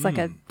 Yeah. It's like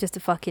just a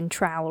fucking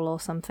trowel or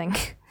something.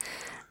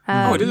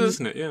 Oh, it is,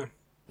 isn't it? Yeah.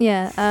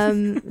 Yeah.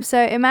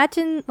 So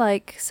imagine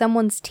like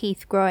someone's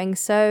teeth growing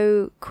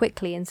so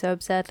quickly and so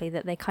absurdly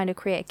that they kind of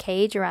create a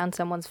cage around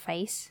someone's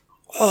face,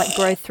 or like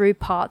grow through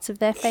parts of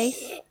their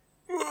face.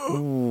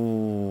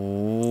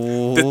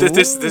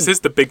 This is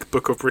the big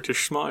book of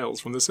British smiles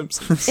from The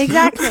Simpsons.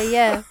 Exactly.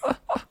 Yeah.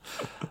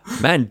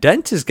 Man,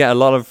 dentists get a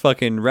lot of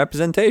fucking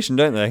representation,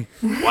 don't they?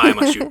 Why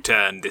must you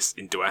turn this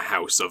into a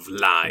house of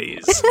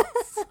lies?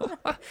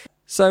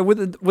 So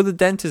would the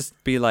dentist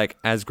be like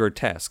as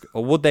grotesque,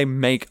 or would they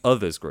make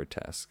others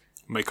grotesque?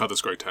 Make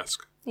others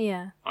grotesque,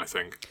 Yeah. I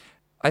think.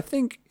 I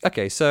think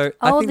okay. So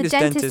I Oh, think the this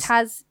dentist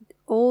has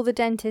all the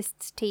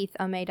dentist's teeth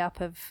are made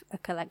up of a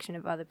collection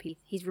of other teeth.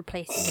 He's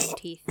replacing his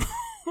teeth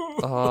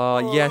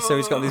Oh yeah, so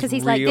he's got this because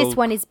he's real. like, this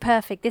one is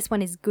perfect. This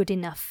one is good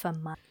enough for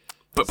mine.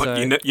 But So-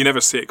 you never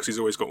see it because he's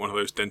always got one of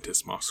those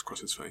dentist masks across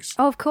his face.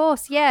 Oh, of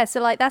course, yeah.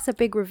 So like that's a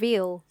big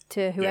reveal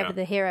to whoever Yeah.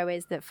 the hero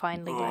is that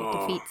finally like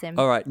defeats him.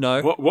 All right,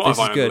 no, What this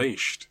have is I good.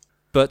 unleashed?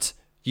 But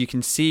you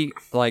can see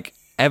like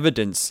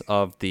evidence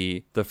of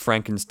the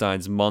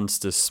Frankenstein's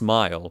monster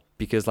smile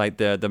because like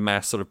the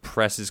mask sort of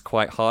presses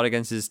quite hard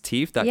against his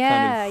teeth that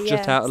Yeah, kind of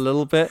jut yeah. out a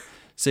little bit,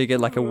 so you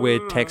get like a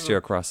weird texture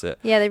across it.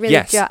 Yeah, they really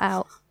Yes. jut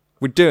out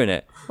We're doing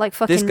it. like This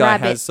fucking guy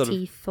rabbit has sort of-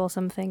 teeth or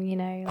something, you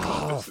know.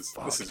 like-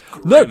 This is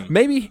No, grim.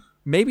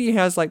 maybe he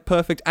has like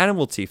perfect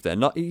animal teeth there.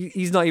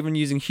 He's not even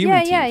using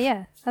human yeah, teeth.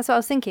 yeah. That's what I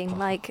was thinking.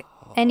 Like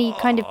any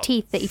kind of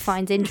teeth that he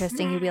finds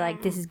interesting, he'll be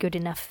like, "This is good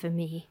enough for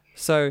me."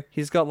 So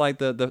he's got like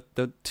the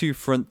two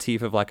front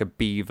teeth of like a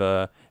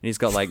beaver, and he's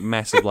got like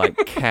massive like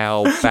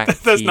cow back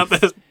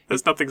teeth.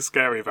 There's nothing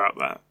scary about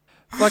that.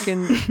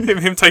 Fucking,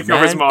 Him taking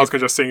off his Man, mask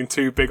and just seeing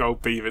two big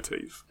old beaver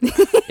teeth.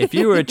 if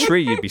you were a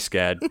tree, you'd be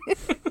scared.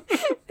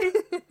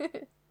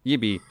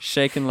 You'd be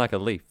shaking like a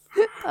leaf.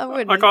 I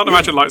wouldn't. I can't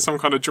imagine like some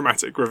kind of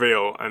dramatic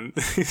reveal and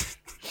he's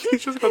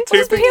just got two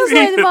Just big peels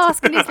away the teeth.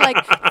 mask and he's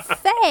like,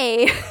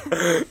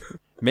 "Faye."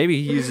 Maybe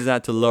he uses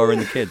that to lure in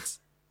the kids.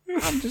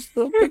 I'm just a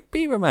little big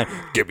beaver man.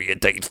 Give me a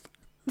teeth.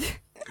 Well,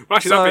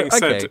 actually, So, that being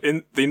said, okay.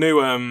 in the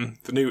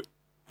new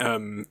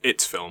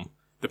It film,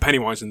 the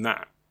Pennywise in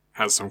that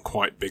has some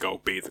quite big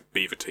old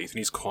beaver teeth, and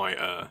he's quite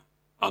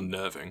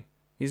unnerving.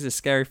 He's a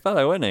scary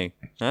fellow, isn't he?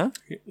 Huh?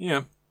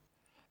 Yeah,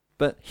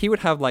 But he would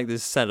have like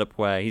this setup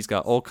where he's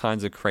got all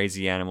kinds of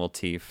crazy animal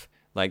teeth,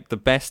 like the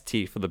best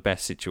teeth for the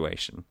best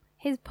situation.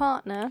 His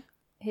partner,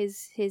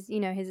 his his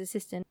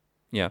assistant,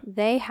 Yeah.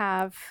 they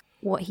have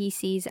what he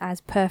sees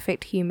as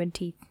perfect human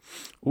teeth.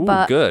 Ooh,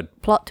 But- good.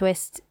 Plot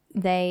twist,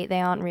 they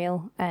aren't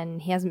real,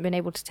 and he hasn't been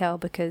able to tell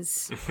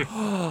because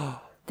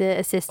the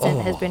assistant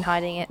has been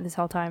hiding it this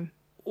whole time.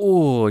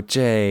 Ooh,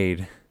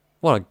 Jade.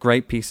 What a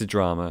great piece of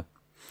drama.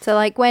 So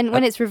like when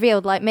it's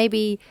revealed, like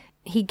maybe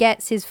he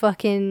gets his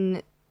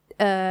fucking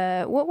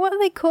what are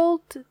they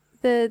called?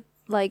 The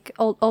like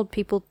old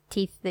people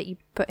teeth that you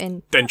put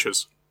in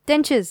Dentures.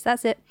 dentures.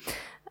 That's it.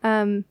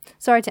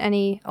 Sorry to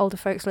any older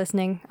folks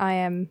listening. I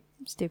am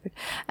stupid.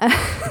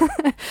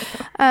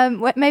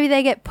 Maybe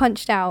they get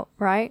punched out,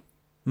 right?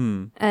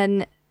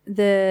 And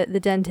the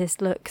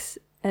dentist looks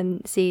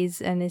and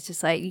sees and is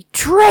just like,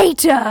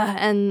 traitor,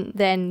 and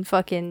then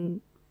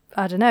fucking,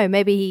 I don't know,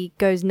 maybe he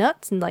goes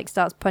nuts and like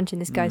starts punching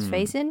this guy's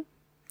face in.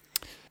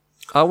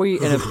 Are we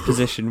in a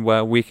position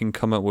where we can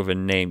come up with a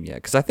name yet?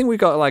 Because I think we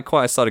got like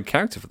quite a solid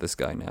character for this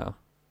guy now.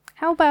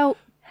 How about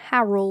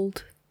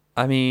Harold?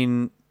 I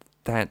mean,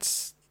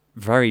 that's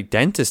very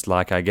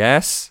dentist-like, I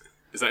guess.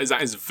 Is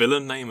that his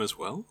villain name as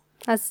well?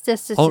 That's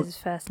just Oh. his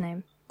first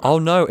name. Oh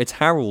no, it's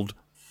Harold.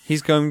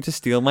 He's going to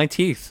steal my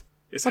teeth.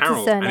 It's What's his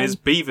Harold and surname? his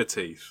beaver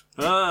teeth.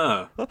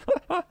 Ah.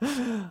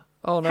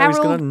 Oh no, he's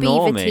going Harold to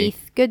gnaw Beaver me.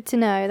 Teeth. Good to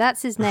know.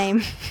 That's his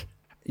name.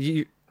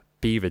 You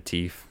beaver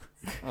teeth.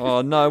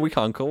 Oh no, we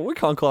can't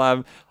call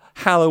our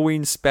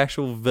Halloween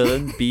special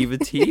villain Beaver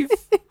Teeth.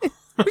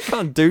 We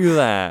can't do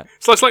that.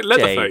 So it's like Jade.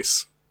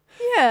 Leatherface.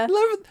 Yeah.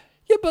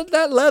 Yeah, but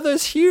that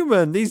leather's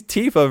human. These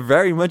teeth are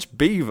very much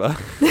beaver.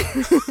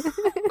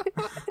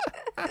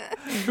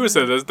 Who is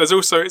there? There's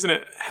also, isn't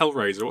it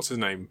Hellraiser? What's his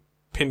name?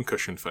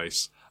 Pincushion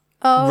Face.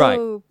 Oh, Right.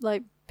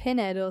 like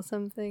Pinhead or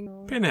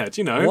something. Pinhead,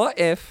 you know. What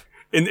if?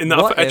 In the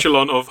What upper if-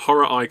 echelon of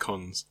horror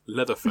icons,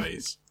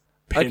 Leatherface,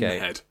 Okay.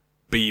 Pinhead,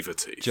 Beaver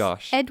Teeth.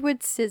 Josh. Edward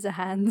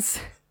Scissorhands.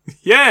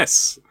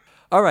 Yes!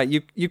 All right,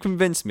 you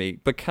convinced me,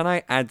 but can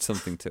I add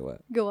something to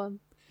it? Go on.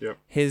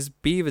 His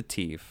beaver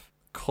teeth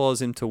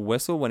cause him to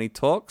whistle when he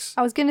talks,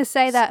 I was going to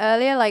say that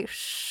earlier, like,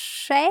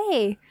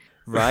 Shay.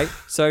 right?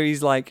 So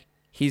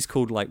he's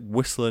called like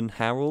Whistling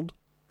Harold.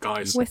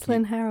 Guys,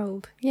 Whistling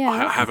Harold. I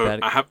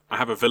Yeah.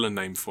 have a villain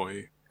name for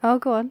you. Oh,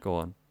 go on. Go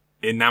on.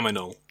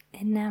 Inaminal.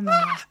 Enamel.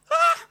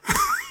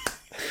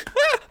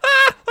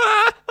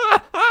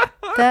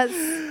 That's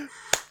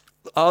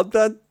Oh,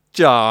 that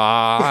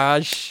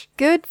Josh.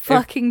 good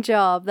fucking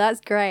job.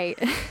 That's great.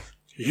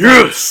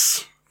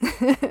 Yes!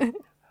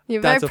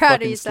 You're That's very a proud of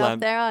fucking yourself slam.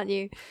 there, aren't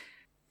you?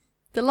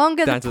 The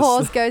longer That's the a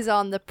pause goes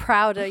on, the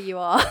prouder you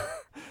are.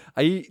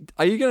 Are you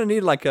gonna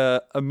need like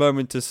a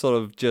moment to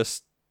sort of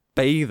just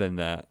bathe in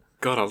that?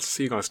 God, I'll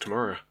see you guys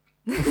tomorrow.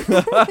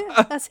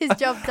 That's his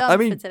job done I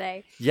mean- for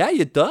today. Yeah,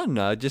 you're done.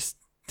 Just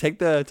take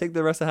the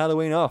rest of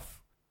Halloween off.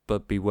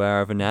 But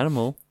beware of an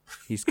animal.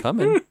 He's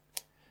coming.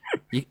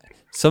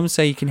 Some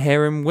say you can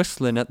hear him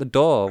whistling at the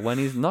door when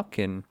he's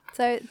knocking.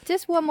 So,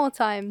 just one more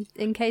time,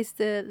 in case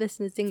the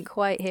listeners didn't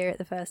quite hear it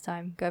the first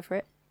time. Go for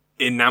it.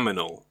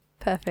 Inaminal.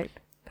 Perfect.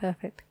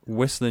 Perfect.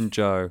 Whistling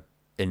Joe,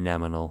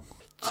 Inaminal.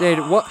 Jade,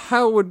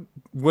 how would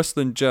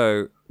Whistling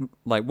Joe,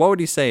 like, what would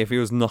he say if he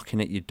was knocking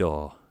at your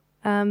door?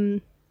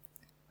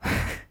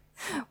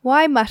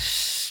 Why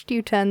must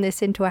you turn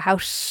this into a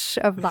house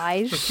of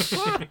lies?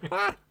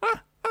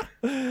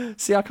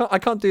 See, I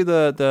can't do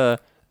the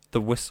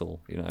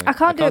whistle, you know. I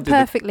can't do it the-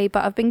 perfectly,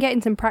 but I've been getting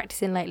some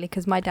practice in lately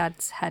because my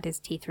dad's had his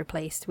teeth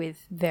replaced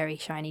with very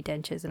shiny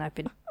dentures, and I've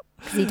been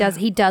because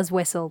he does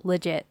whistle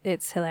legit.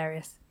 It's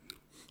hilarious.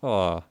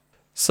 Oh.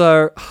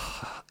 So,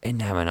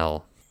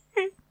 Inaminal.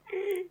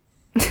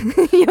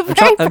 You're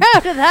very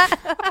proud of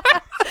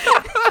that.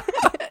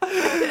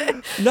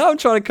 No, I'm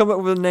trying to come up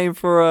with a name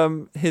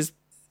for his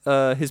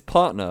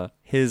partner,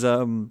 his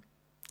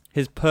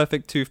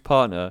perfect tooth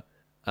partner.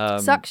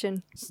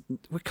 Suction.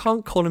 We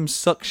can't call him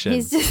Suction.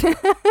 He's just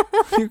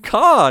You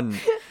can't.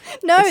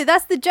 no.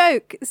 That's the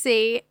joke.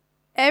 See,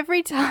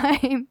 every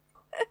time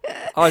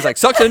I was like,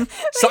 Suction,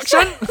 Suction.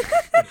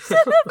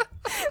 let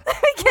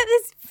me get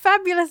this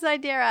fabulous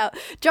idea out.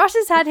 Josh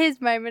has had his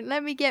moment.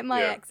 Let me get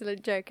my Yeah.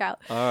 excellent joke out.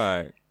 All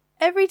right.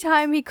 Every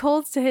time he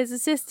calls to his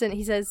assistant,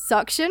 he says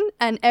Suction,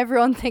 and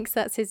everyone thinks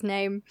that's his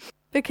name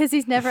because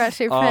he's never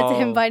actually referred to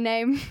him Oh. by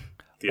name.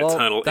 The Well,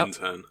 eternal that-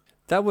 intern.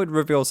 That would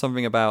reveal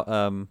something about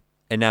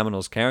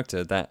Inaminal's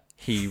character, that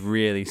he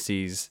really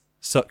sees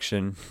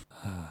Suction.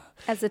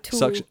 As a tool.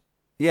 Suction.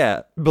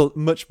 Yeah,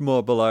 much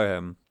more below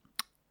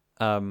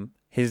him.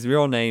 His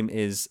real name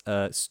is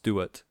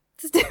Stuart.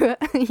 Just do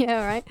it.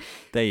 Yeah, right.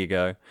 There you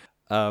go.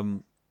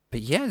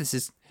 But yeah, this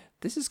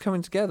is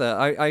coming together.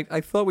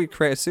 I thought we'd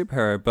create a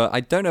superhero, but I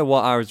don't know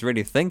what I was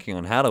really thinking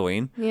on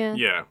Halloween. Yeah.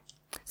 Yeah.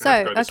 So,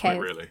 Have to go this okay. way,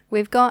 really.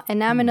 We've got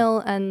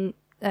Enaminal and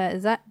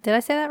did I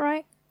say that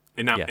right?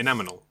 Yes.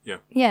 Inaminal, yeah.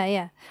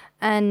 Yeah.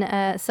 And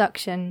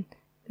Suction.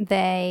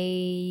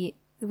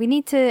 We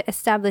need to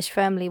establish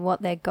firmly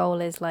what their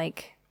goal is,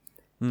 like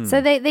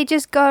So they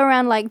just go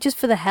around like just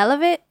for the hell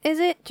of it, is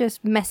it?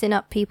 Just messing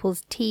up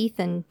people's teeth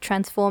and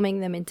transforming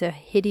them into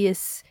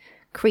hideous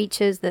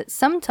creatures that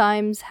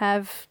sometimes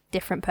have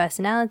different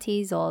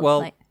personalities or Well,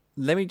 like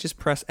let me just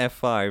press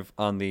F5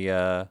 on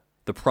the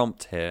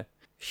prompt here.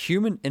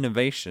 Human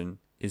innovation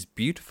is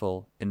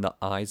beautiful in the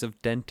eyes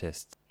of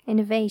dentists.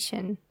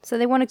 innovation. So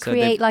they want to So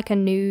create they've- like a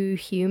new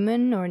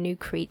human or a new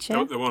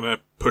creature. They want to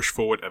push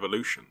forward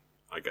evolution,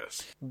 I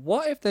guess.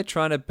 What if they're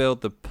trying to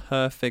build the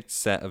perfect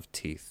set of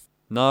teeth?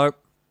 No.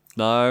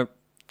 Carry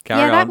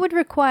Yeah, on. that would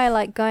require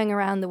like going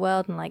around the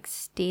world and like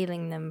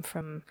stealing them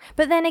from.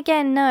 But then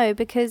again, no,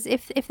 because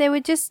if they were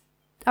just,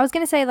 I was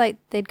going to say like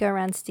they'd go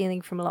around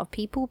stealing from a lot of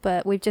people,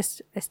 but we've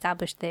just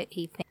established that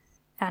he thinks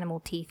animal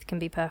teeth can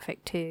be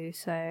perfect too.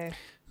 So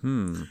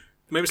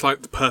Maybe it's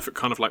like the perfect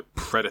kind of like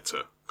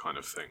predator kind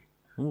of thing.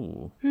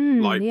 Ooh.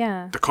 Like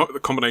yeah. the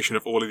combination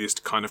of all of these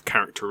kind of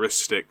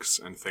characteristics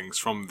and things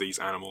from these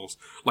animals,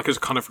 like it's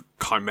a kind of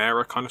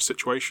chimera kind of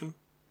situation.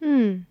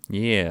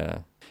 Yeah.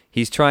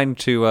 He's trying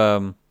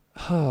to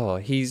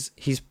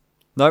he's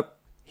nope.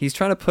 He's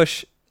trying to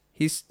push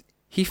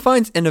he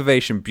finds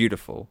innovation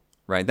beautiful,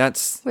 right?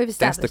 That's We've the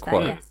established that,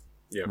 quote. yes.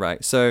 Yeah.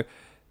 Right. So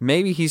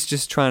maybe he's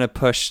just trying to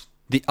push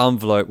the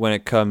envelope when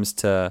it comes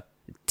to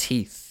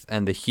teeth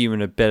and the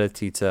human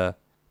ability to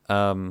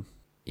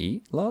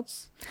eat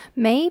lots.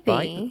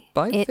 Maybe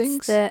Bite it's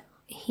things? that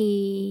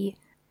he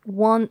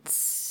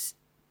wants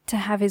to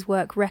have his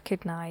work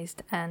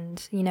recognized,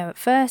 and at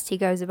first he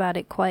goes about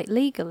it quite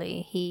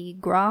legally. He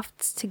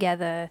grafts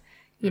together,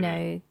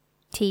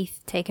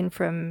 teeth taken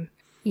from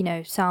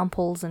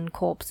samples and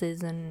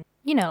corpses and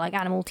like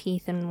animal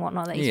teeth and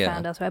whatnot that he's Yeah.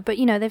 found elsewhere. But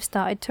they've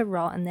started to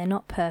rot and they're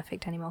not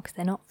perfect anymore because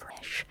they're not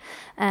fresh.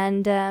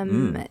 And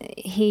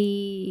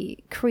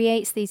he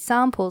creates these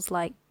samples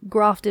like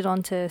grafted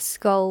onto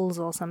skulls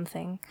or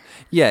something.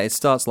 Yeah, it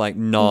starts like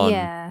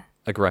Yeah.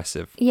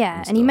 aggressive. Yeah,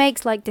 and he stuff.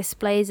 makes like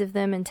displays of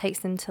them and takes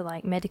them to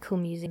like medical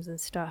museums and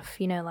stuff.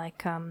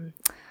 Like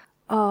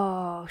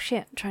oh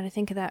shit, I'm trying to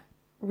think of that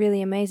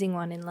really amazing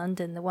one in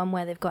London, the one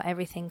where they've got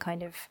everything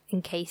kind of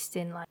encased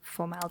in like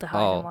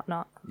formaldehyde and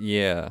whatnot.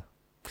 Yeah.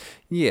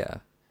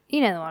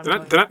 You know the one.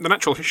 I'm The, talking the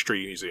Natural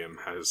History Museum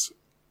has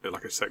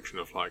like a section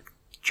of like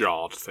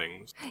jarred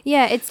things.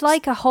 Yeah, it's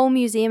like a whole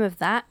museum of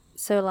that.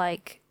 So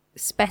like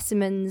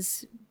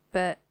specimens,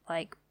 but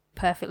like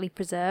perfectly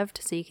preserved,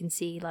 so you can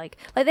see like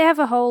they have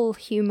a whole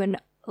human,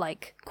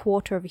 like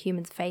quarter of a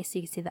human's face, so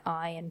you can see the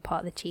eye and part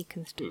of the cheek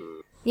and stuff.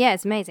 Yeah,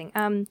 it's amazing.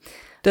 Can't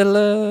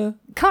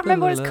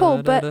remember what it's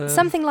called, but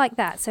something like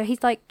that. So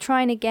he's like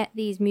trying to get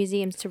these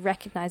museums to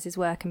recognize his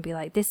work and be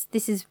like, this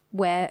is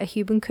where a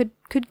human could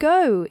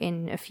go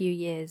in a few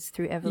years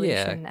through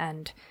evolution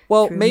and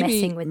Well, through maybe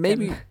messing with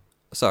them.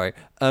 sorry.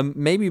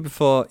 Maybe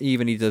before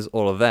even he does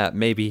all of that,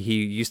 maybe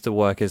he used to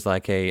work as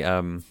like a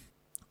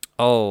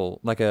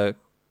like a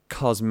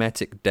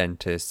cosmetic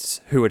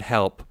dentist who would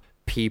help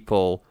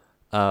people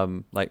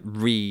like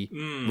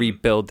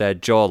rebuild their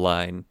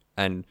jawline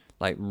and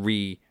like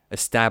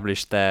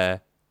re-establish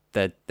their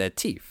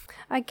teeth.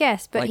 I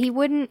guess, but Like-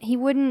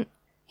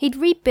 he'd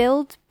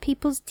rebuild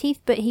people's teeth,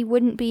 but he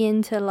wouldn't be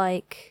into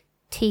like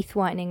teeth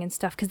whitening and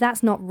stuff because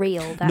that's not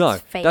real. That's No,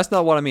 fake. that's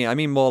not what I mean. I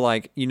mean more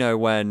like,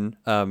 when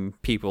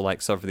people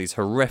like suffer these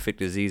horrific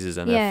diseases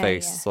and Yeah, their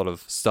face yeah. sort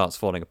of starts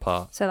falling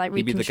apart. So like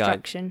He'd be the guy-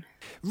 reconstruction.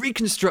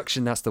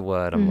 Reconstruction, that's the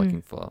word I'm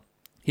looking for.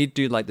 He'd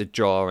do like the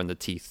jaw and the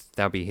teeth.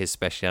 That'd be his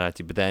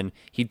speciality. But then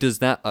he does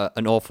that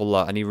an awful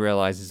lot, and he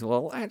realizes,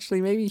 well,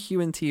 actually, maybe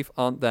human teeth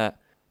aren't that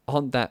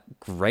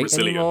great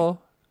Resilient. anymore.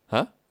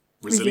 Huh?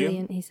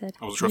 Resilient? He said.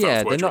 I wasn't sure if Yeah,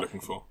 that's the word they're you were not- looking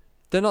for.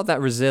 They're not that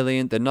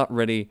resilient. They're not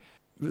really.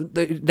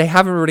 They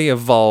haven't really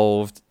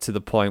evolved to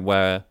the point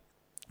where,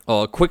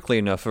 or quickly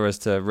enough for us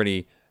to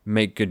really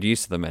make good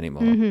use of them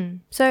anymore.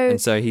 So And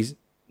so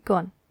go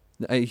on.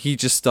 he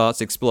just starts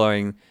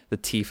exploring the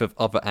teeth of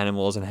other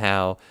animals and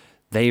how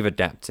they've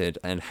adapted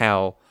and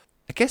how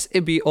I guess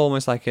it'd be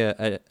almost like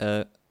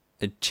a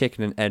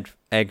chicken and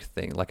egg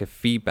thing, like a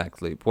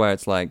feedback loop where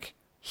it's like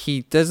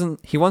he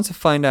wants to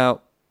find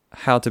out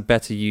how to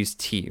better use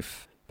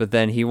teeth, but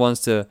then he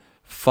wants to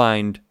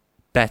find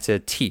better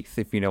teeth,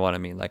 if you know what I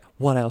mean. Like,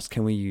 what else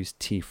can we use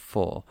teeth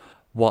for?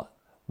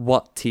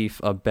 What teeth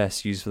are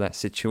best used for that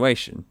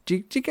situation? Do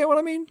you get what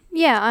I mean?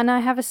 Yeah, and I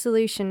have a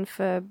solution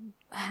for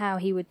how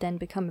he would then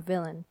become a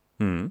villain.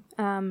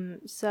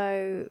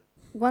 So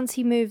once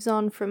he moves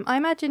on from, I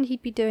imagine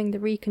he'd be doing the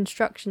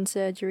reconstruction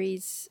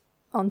surgeries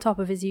on top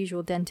of his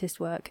usual dentist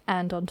work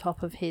and on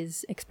top of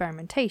his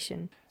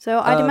experimentation. So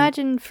I'd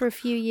imagine for a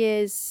few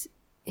years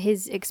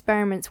his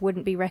experiments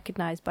wouldn't be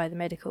recognized by the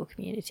medical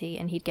community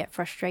and he'd get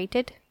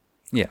frustrated.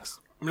 Yes.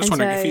 I'm just And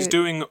wondering if so- he's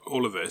doing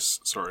all of this.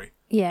 Sorry.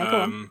 Yeah,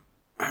 go on.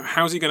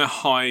 How's he going to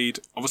hide?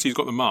 Obviously, he's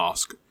got the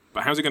mask,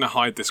 but how's he going to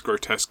hide this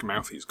grotesque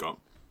mouth he's got?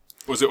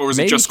 Or has he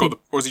Maybe just he-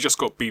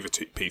 got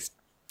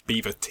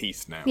beaver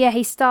teeth now? Yeah,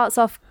 he starts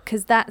off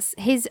because that's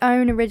his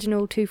own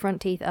original two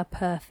front teeth are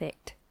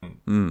perfect.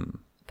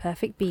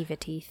 Perfect beaver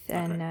teeth.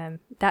 And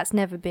that's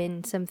never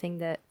been something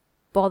that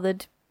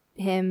bothered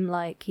him.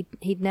 Like,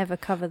 he'd never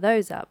cover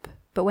those up.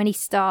 But when he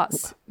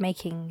starts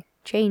making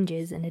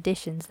changes and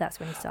additions, that's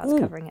when he starts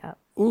covering it up.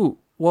 Ooh,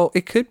 well,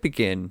 it could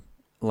begin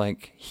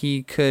like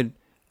he could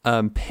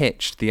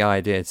pitch the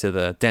idea to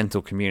the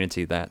dental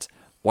community that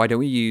why don't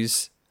we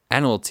use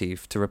animal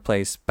teeth to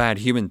replace bad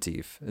human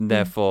teeth, and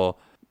therefore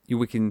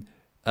we can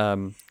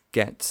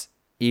get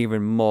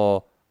even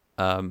more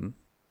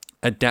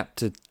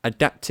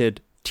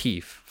adapted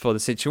teeth for the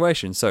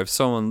situation. So if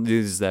someone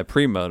loses their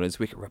premolars,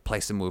 we can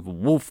replace them with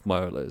wolf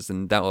molars,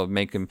 and that will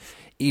make them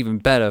even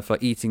better for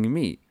eating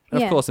meat.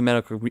 And of course, the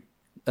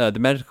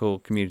medical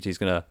community is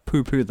going to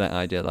poo-poo that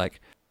idea, like,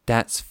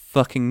 that's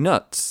fucking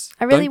nuts.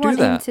 I really Don't want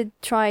do him that. to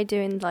try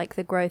doing like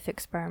the growth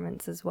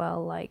experiments as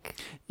well. Like,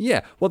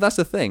 Yeah, well, that's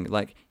the thing.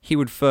 Like, he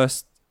would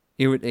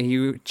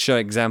show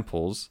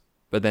examples,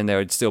 but then they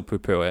would still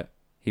poo-poo it.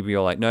 He'd be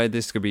all like, no,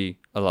 this could be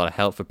a lot of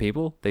help for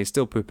people. They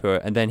still poo-poo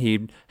it. And then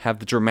he'd have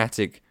the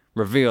dramatic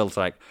reveals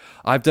like,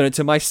 I've done it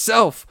to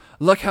myself.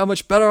 Look how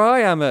much better I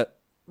am at.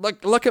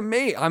 Look at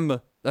me.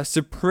 I'm a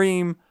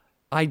supreme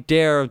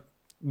idea of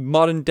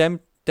modern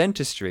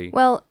dentistry.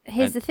 well,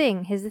 here's the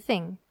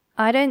thing.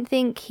 I don't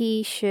think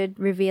he should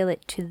reveal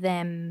it to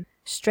them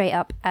straight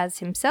up as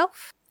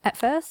himself at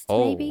first,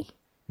 maybe.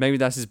 Maybe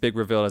that's his big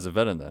reveal as a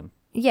villain then.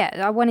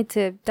 Yeah, I wanted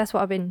to. That's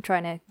what I've been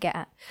trying to get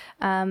at.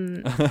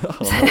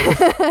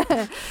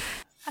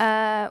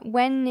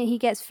 When he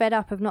gets fed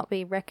up of not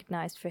being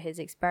recognized for his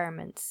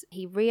experiments,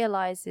 he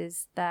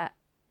realizes that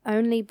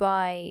only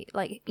by,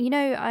 like,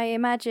 I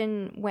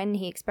imagine when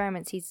he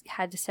experiments, he's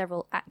had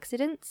several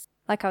accidents.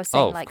 Like I was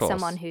saying, Of like course.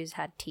 someone who's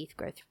had teeth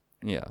growth.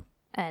 Yeah.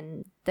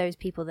 And those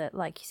people that,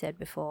 like you said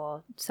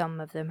before, some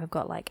of them have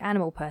got like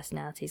animal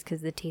personalities because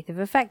the teeth have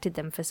affected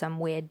them for some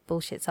weird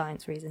bullshit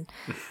science reason.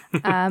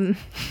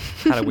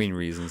 Halloween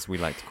reasons, we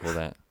like to call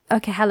that.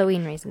 Okay,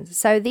 Halloween reasons.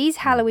 So these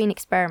Halloween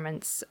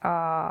experiments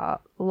are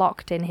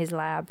locked in his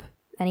lab,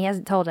 and he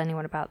hasn't told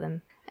anyone about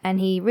them. And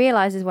he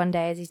realizes one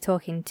day as he's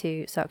talking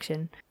to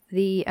Suction,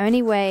 the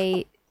only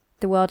way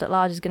the world at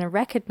large is going to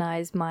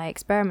recognize my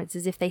experiments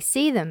is if they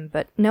see them,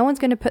 but no one's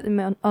going to put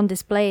them on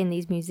display in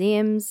these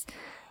museums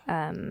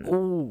and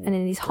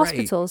in these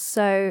hospitals.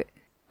 So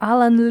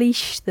I'll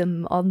unleash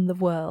them on the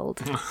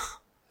world.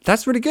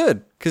 That's really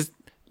good because,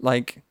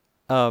 like,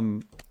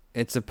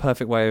 it's a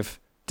perfect way of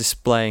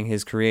displaying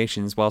his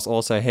creations whilst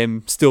also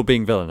him still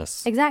being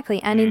villainous.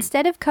 Exactly. And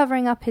instead of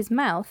covering up his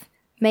mouth,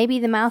 maybe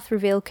the mouth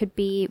reveal could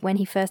be when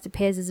he first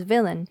appears as a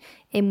villain,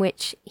 in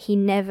which he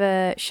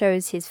never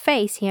shows his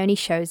face, he only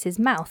shows his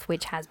mouth,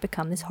 which has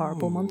become this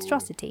horrible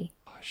monstrosity.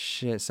 Oh,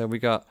 shit. So we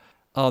got...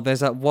 Oh, there's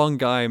that one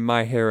guy in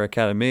My Hero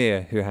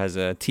Academia who has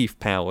teeth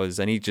powers,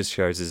 and he just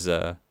shows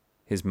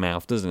his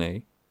mouth, doesn't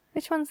he?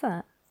 Which one's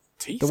that?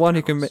 Teeth The one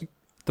who can powers? make...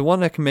 The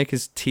one that can make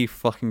his teeth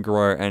fucking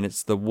grow, and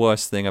it's the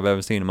worst thing I've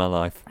ever seen in my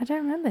life. I don't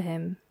remember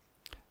him.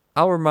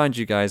 I'll remind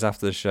you guys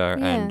after the show,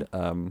 Yeah.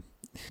 and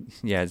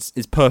yeah, it's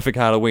perfect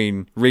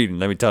Halloween reading,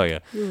 let me tell you.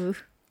 Ooh.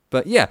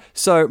 But yeah,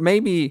 so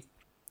maybe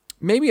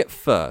at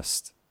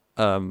first,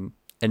 an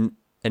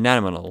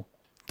animal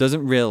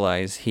doesn't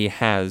realize he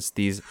has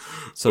these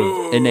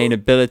sort of innate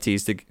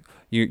abilities to.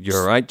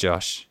 You're right,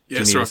 Josh.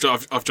 Yeah, Jimmy, so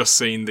I've just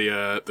seen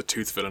the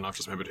tooth villain. I've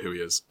just remembered who he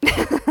is.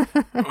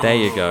 there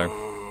you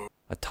go.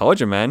 I told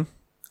you, man.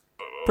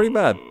 Pretty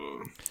bad.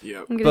 Yeah.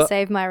 I'm going to But-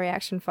 save my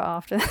reaction for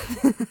after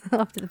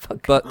after the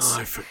podcast. But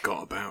I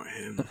forgot about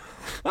him.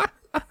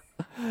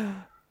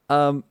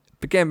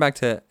 but getting back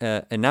to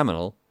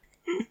Enamel,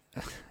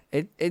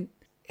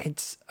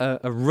 it's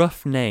a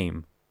rough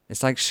name.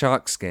 It's like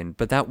shark skin,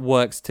 but that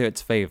works to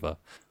its favor.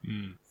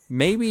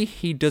 Maybe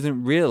he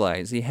doesn't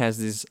realize he has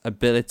this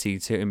ability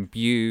to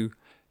imbue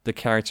the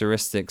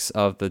characteristics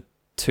of the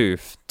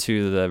tooth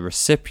to the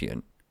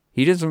recipient.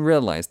 He doesn't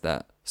realize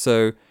that.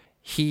 So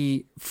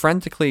he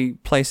frantically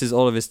places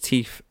all of his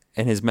teeth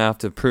in his mouth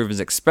to prove his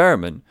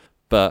experiment,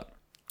 but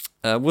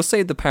we'll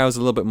say the power's a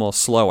little bit more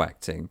slow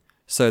acting,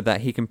 so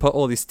that he can put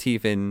all these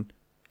teeth in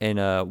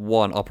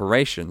one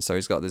operation. So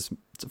he's got this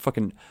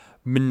fucking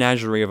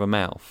menagerie of a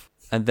mouth,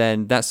 and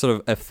then that sort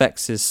of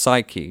affects his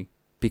psyche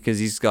because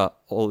he's got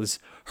all this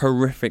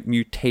horrific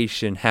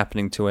mutation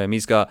happening to him.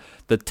 He's got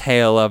the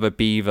tail of a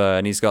beaver,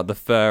 and he's got the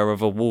fur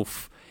of a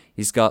wolf.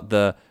 He's got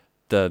the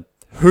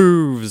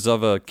hooves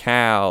of a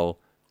cow.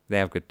 They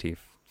have good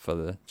teeth for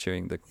the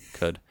chewing the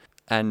cud.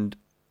 And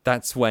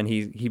that's when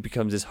he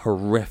becomes this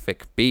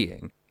horrific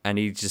being. And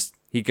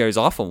he goes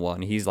off on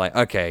one. He's like,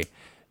 okay,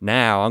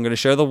 now I'm going to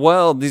show the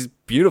world these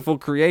beautiful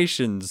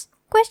creations.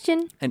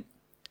 Question. And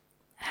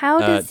How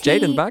does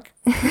Jaden back?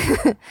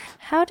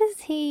 How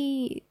does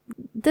he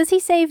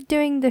save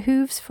doing the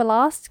hooves for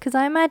last? Because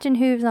I imagine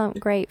hooves aren't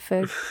great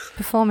for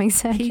performing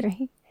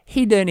surgery.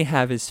 He'd only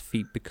have his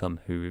feet become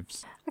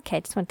hooves. Okay,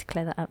 just wanted to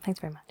clear that up. Thanks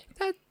very much.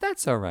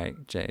 That's all right,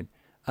 Jade.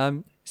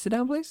 Sit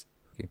down, please.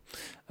 Okay.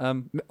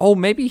 Oh,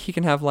 maybe he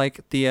can have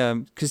like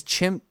the because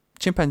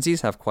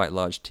chimpanzees have quite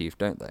large teeth,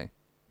 don't they?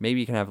 Maybe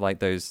you can have like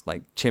those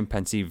like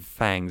chimpanzee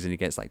fangs, and he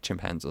gets like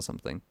chimpanzees or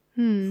something.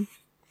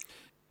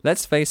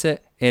 Let's face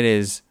it, it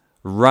is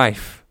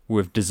rife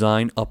with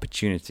design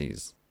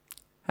opportunities.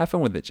 Have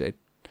fun with it, Jade.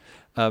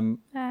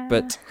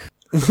 But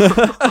This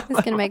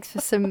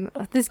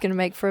is gonna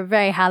make for a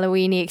very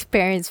Halloweeny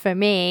experience for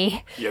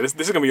me. Yeah, this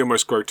is going to be your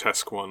most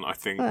grotesque one, I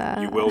think,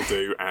 you will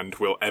do and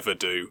will ever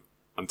do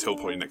until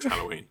probably next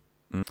Halloween.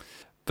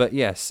 But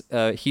yes,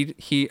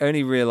 he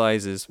only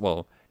realizes.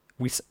 Well,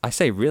 I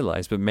say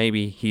realize, but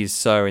maybe he's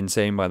so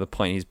insane by the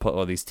point he's put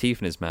all these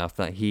teeth in his mouth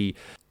that he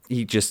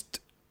just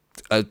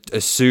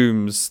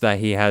assumes that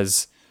he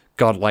has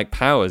godlike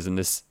powers, and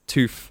this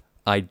tooth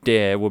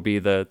idea will be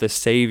the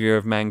savior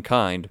of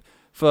mankind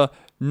for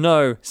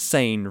no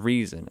sane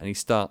reason. And he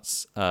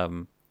starts,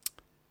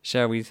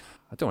 shall we?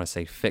 I don't want to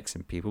say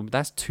fixing people, but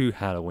that's too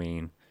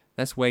Halloween.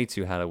 That's way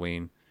too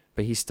Halloween.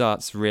 But he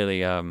starts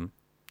really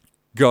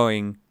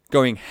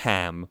going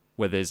ham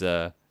with his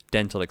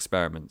dental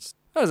experiments.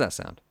 How does that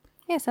sound?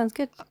 Yeah, sounds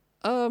good.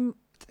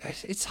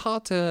 It's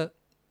hard to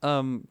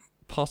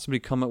possibly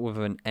come up with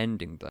an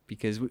ending though,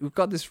 because we've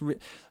got this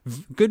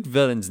good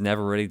villains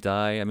never really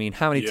die. I mean,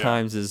 how many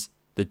times has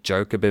the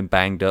Joker been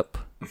banged up?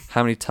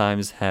 How many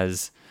times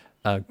has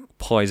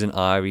Poison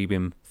Ivy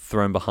been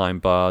thrown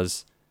behind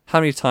bars? How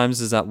many times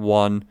has that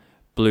one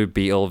Blue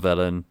Beetle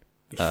villain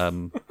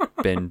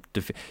been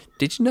defeated?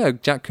 Did you know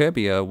Jack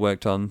Kirby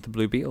worked on the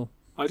Blue Beetle?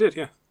 I did,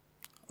 yeah.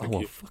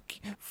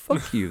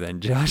 Fuck you then,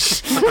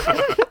 Josh.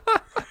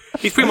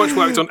 He's pretty much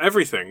worked on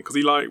everything, because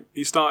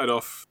he started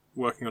off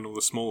working on all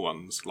the small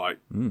ones. Like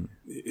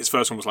his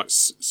first one was like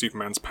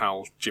Superman's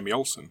pal Jimmy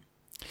Olsen.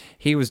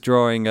 He was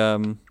drawing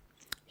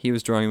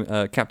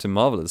Captain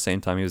Marvel at the same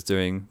time he was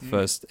doing the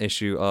first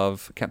issue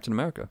of Captain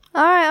America.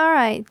 All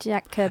right,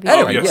 Jack Kirby.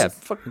 Anyway, yes.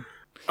 yeah.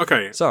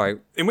 Okay. Sorry.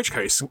 In which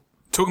case,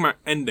 talking about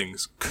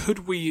endings,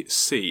 could we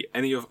see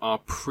any of our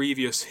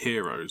previous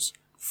heroes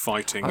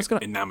fighting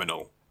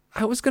Inamimal?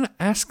 I was going to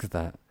ask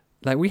that.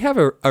 Like, we have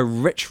a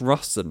rich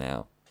roster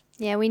now.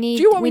 Yeah, we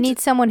need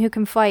someone who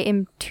can fight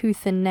him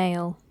tooth and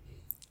nail.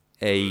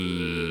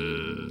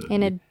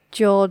 In a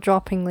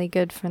jaw-droppingly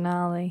good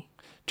finale.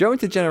 Do you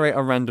want me to generate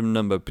a random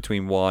number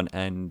between 1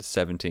 and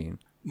 17?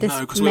 No,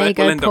 because we'll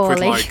end up with,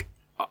 like...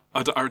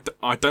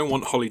 I don't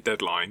want Holly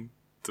Deadline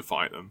to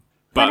fight them.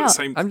 But at the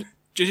same...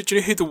 Do you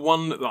know who the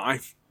one that I,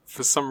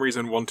 for some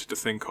reason, wanted to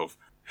think of?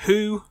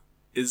 Who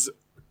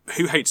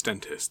hates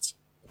dentists?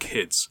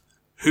 Kids.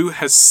 Who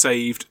has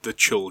saved the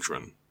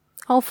children?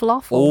 Oh,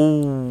 Falafel.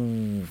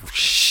 Oh,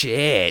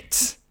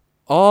 shit.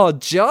 Oh,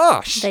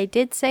 Josh. They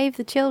did save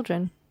the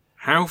children.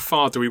 How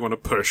far do we want to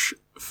push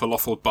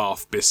Falafel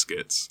Bath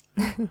Biscuits?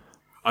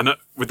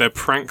 With their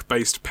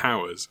prank-based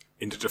powers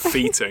into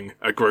defeating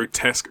a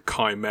grotesque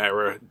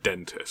chimera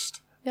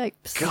dentist.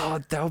 Yikes.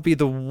 God, that would be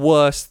the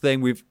worst thing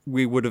we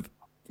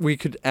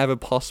could ever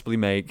possibly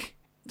make.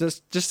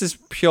 Just this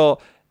pure...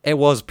 It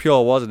was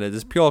pure, wasn't it?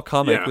 This pure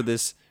comic with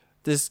this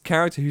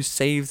character who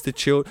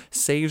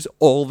saves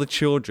all the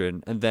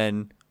children, and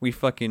then we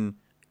fucking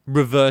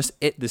reverse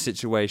the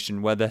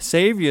situation where the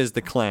savior's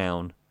the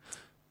clown.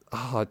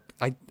 Oh,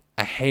 I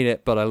hate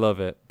it, but I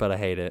love it, but I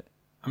hate it.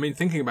 I mean,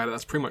 thinking about it,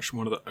 that's pretty much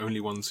one of the only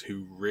ones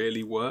who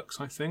really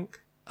works, I think.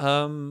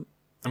 I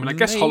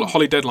guess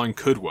Holly Deadline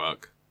could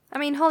work. I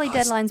mean, Holly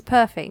Deadline's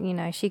perfect,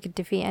 she could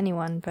defeat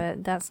anyone,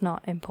 but that's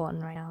not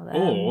important right now.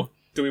 Or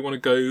do we want to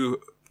go...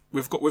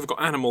 We've got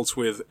animals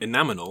with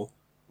Inamimal.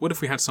 What if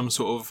we had some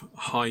sort of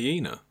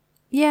hyena?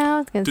 Yeah, I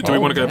was going to say. Do we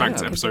want to go back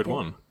to episode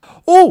 1?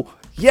 Oh,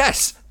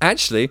 yes!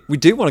 Actually, we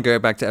do want to go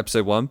back to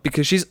episode 1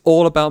 because she's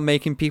all about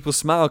making people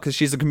smile because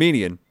she's a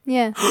comedian.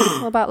 Yeah,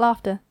 what about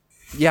laughter?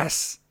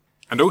 Yes.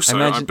 And also,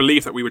 I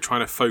believe that we were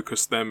trying to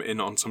focus them in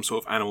on some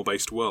sort of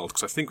animal-based world,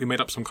 because I think we made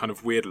up some kind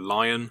of weird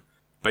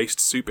lion-based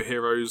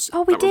superheroes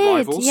that were did.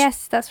 rivals.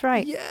 Yes, that's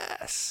right.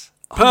 Yes.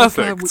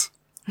 Perfect!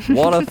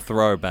 What a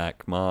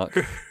throwback,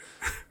 Mark.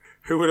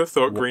 Who would have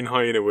thought Green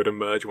Hyena would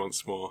emerge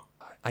once more?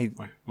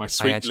 My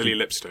sweet lily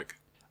lipstick.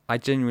 I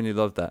genuinely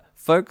love that.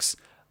 Folks,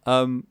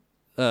 Green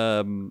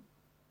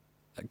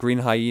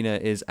Hyena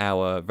is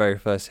our very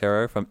first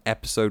hero from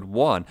episode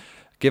 1.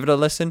 Give it a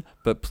listen,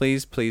 but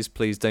please, please,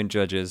 please don't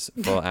judge us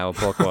for our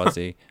poor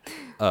quality.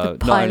 The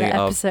pilot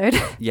episode.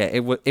 Yeah,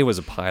 it was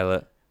a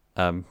pilot.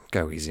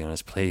 Go easy on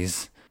us,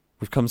 please.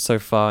 We've come so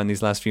far in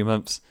these last few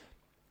months.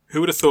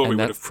 Who would have thought we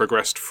would have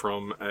progressed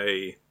from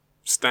a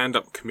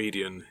stand-up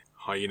comedian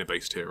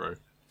hyena-based hero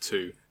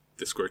to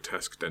this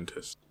grotesque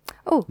dentist?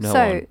 Oh,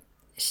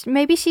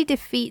 maybe she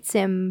defeats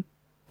him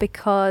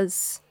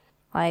because,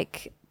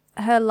 like,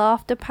 her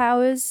laughter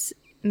powers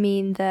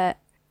mean that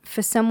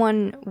for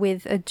someone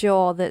with a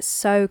jaw that's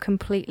so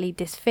completely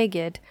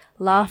disfigured,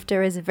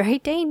 laughter is a very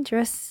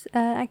dangerous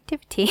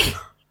activity.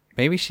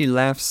 Maybe she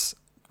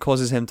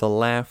causes him to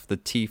laugh the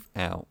teeth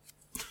out.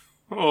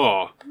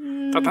 Oh,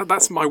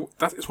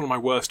 that is one of my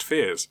worst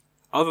fears.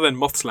 Other than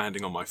moths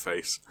landing on my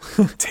face,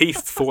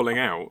 teeth falling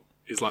out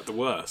is like the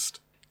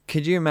worst.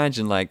 Could you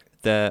imagine, like,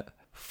 they're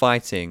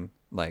fighting,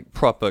 like,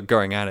 proper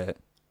going at it,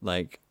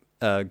 like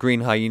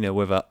Green Hyena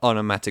with an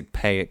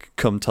onomatopoeic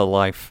come to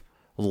life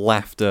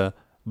laughter,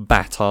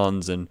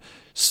 batons and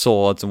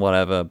swords and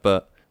whatever,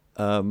 but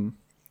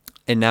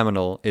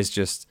Inamimal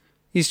is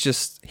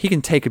he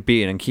can take a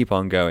beating and keep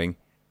on going.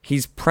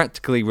 He's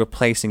practically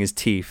replacing his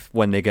teeth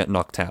when they get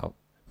knocked out.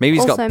 Maybe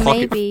he's Also, got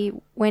pocket. maybe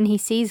when he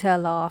sees her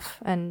laugh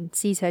and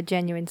sees her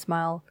genuine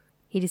smile,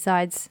 he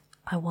decides,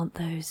 I want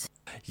those.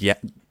 Yeah.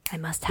 I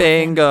must have them.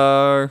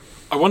 Bingo.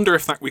 I wonder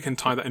if that we can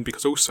tie that in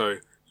because also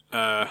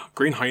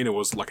Green Hyena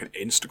was like an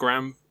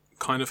Instagram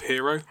kind of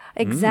hero.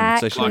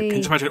 Exactly. so Like, can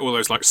you imagine all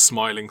those like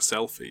smiling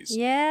selfies?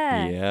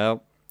 Yeah. Yeah.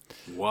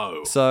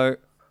 Whoa. So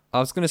I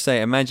was going to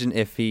say, imagine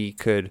if he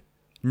could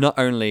not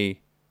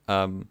only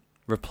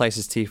replace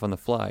his teeth on the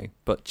fly,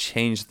 but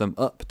change them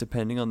up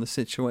depending on the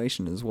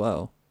situation as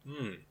well.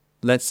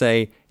 Let's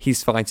say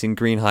he's fighting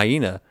Green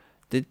Hyena.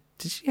 Did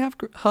she have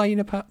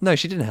hyena powers? No,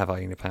 she didn't have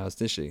hyena powers,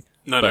 did she?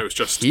 No, But it was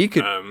just he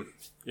could.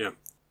 yeah.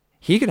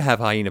 He could have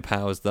hyena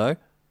powers though.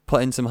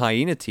 Put in some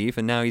hyena teeth,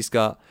 and now he's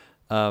got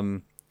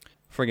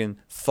friggin'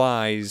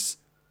 thighs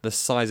the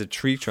size of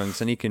tree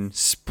trunks, and he can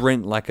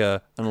sprint like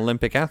an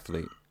Olympic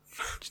athlete.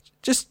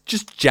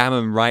 Just jam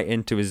him right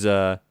into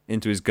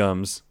his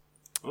gums.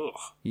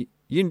 Ugh.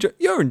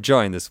 You're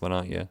enjoying this one,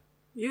 aren't you?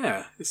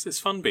 Yeah, it's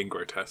fun being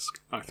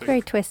grotesque, I think.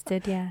 Very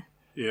twisted, yeah.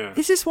 Yeah.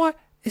 Is this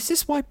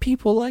why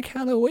people like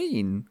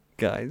Halloween,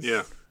 guys?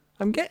 Yeah.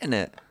 I'm getting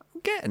it.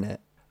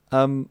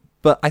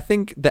 But I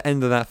think the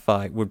end of that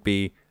fight would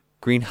be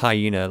Green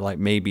Hyena, like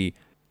maybe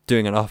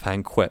doing an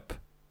offhand quip,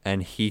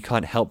 and he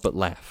can't help but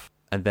laugh.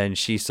 And then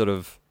she sort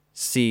of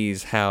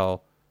sees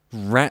how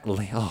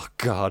rattly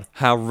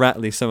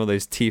some of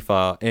those teeth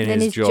are in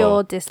Then his jaw.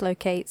 jaw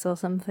dislocates or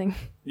something.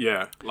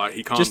 Yeah, like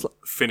he can't Just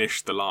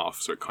finish the laugh,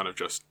 so it kind of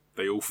just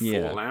they all fall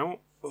Yeah. out.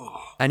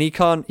 Oh. And he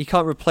can't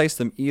replace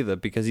them either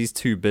because he's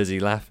too busy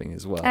laughing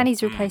as well. And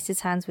he's replaced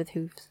his hands with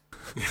hooves.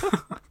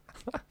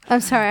 I'm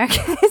sorry,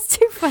 it's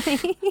too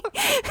funny.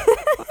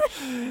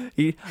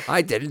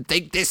 I didn't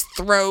think this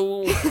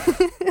through.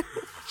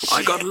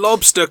 I got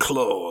lobster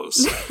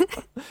claws.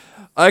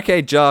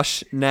 Okay,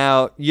 Josh.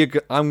 Now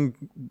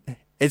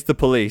it's the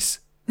police.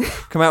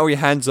 Come out with your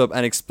hands up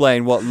and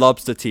explain what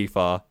lobster teeth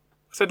are.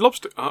 I said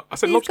lobster. I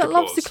said He's lobster got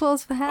claws. lobster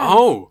claws for hands.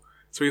 Oh,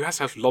 so he has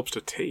to have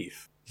lobster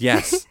teeth.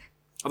 Yes.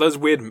 Are those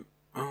weird?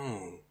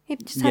 Oh, He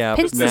just Yeah, have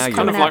but pincers now there's you're-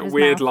 kind coming of out like his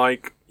weird, mouth.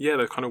 like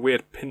they're kind of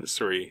weird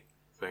pincery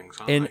things.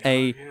 Aren't In they?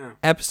 a Yeah.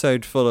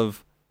 episode full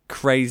of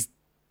crazed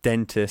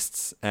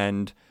dentists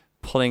and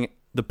pulling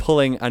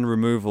and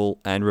removal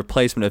and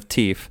replacement of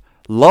teeth,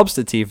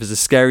 lobster teeth is the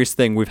scariest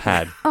thing we've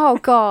had. Oh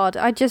god,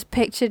 I just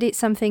pictured it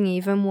something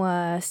even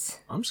worse.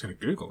 I'm just gonna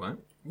Google that.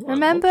 What are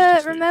Remember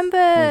lobster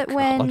teeth? Oh,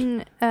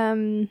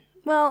 when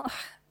well,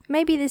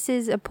 maybe this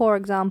is a poor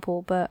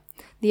example, but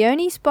the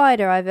only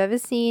spider I've ever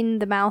seen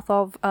the mouth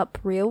of up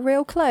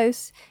real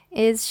close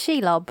is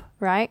Shelob,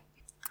 right?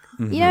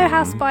 You know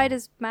how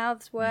spiders'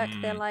 mouths work?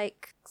 They're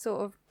like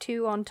sort of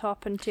two on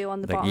top and two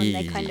on the Like, bottom.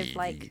 They kind of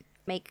like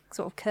make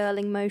sort of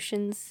curling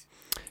motions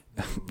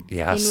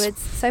Yes.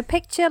 inwards. So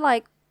picture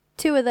like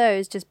two of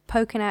those just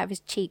poking out of his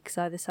cheeks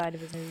either side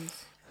of his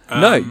nose.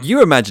 No,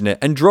 you imagine it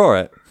and draw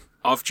it.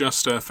 I've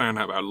just found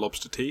out about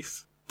lobster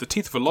teeth. The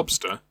teeth of a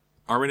lobster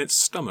are in its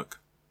stomach.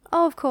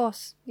 Oh, of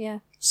course, yeah.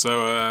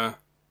 So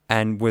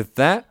And with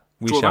that,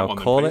 we draw that shall one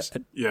then, call please.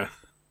 it. Yeah.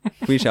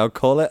 We shall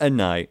call it a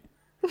night.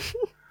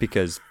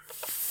 Because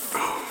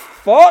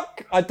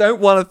fuck, I don't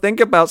want to think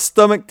about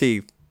stomach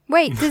teeth.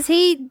 Wait, does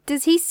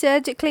he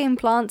surgically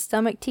implant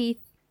stomach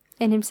teeth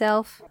in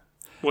himself?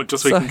 What?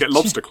 Just so he So- can get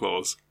lobster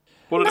claws?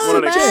 What No,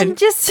 an man, Jen.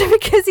 just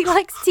because he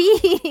likes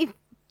teeth.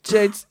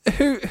 Jade,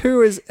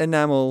 who is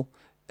enamel?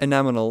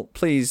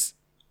 Please,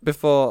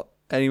 before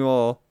any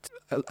more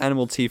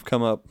animal teeth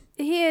come up.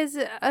 He is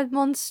a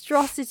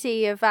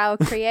monstrosity of our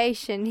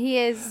creation. He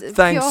is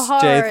Thanks, pure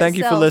horror Jay. Thank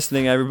you for itself.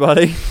 listening,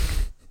 everybody.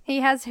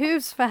 He has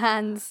hooves for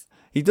hands.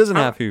 He doesn't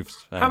have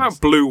hooves. How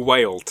about blue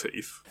whale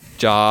teeth?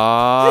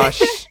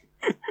 Josh?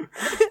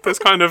 There's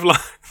kind of like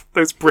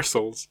those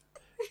bristles.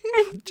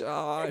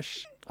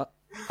 Josh.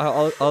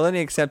 I'll only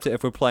accept it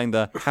if we're playing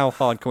the how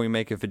hard can we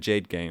make it for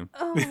Jade game.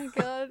 Oh my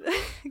god.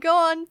 Go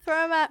on,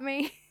 throw him at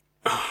me.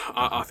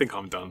 I think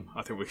I'm done.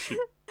 I think we should.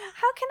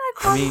 How can I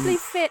possibly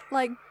fit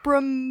like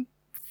broom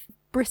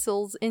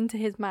bristles into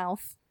his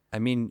mouth? I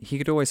mean, he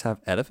could always have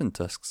elephant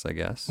tusks, I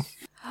guess.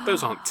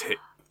 Those aren't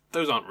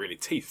Those aren't really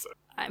teeth,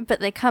 though. But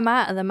they come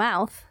out of the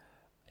mouth.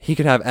 He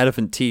could have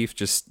elephant teeth,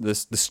 just the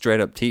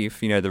straight up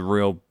teeth, you know, the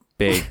real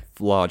big,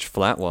 large,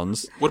 flat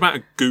ones. What about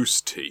a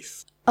goose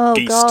teeth? Oh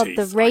Geese god, teeth,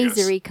 the I guess.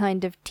 razory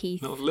kind of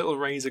teeth. Little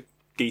razor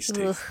geese Ugh.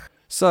 teeth.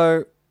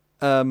 So,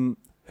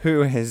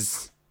 who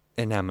is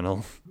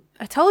Enamel?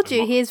 I told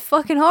you, he is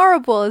fucking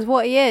horrible, is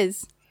what he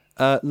is.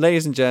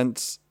 Ladies and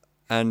gents,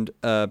 and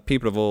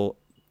people of all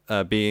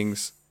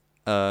beings,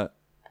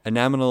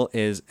 Enamel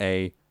is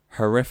a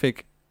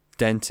horrific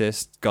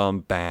dentist gone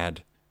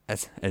bad.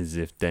 As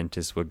if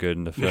dentists were good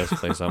in the first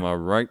place, am I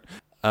right?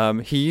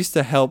 He used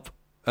to help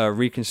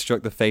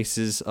reconstruct the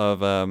faces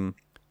of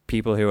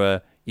people who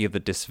are either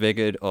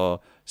disfigured or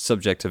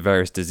subject to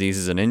various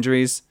diseases and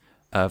injuries.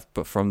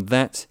 But from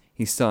that,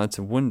 he started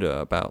to wonder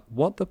about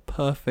what the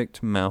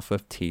perfect mouth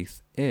of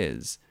teeth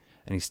is.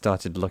 And he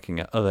started looking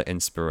at other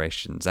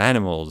inspirations,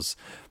 animals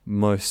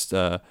most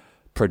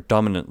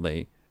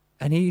predominantly.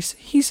 And he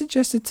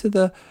suggested to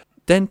the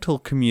dental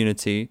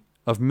community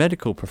of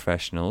medical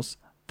professionals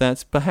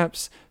that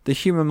perhaps the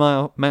human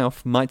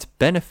mouth might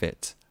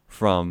benefit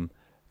from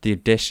the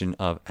addition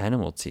of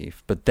animal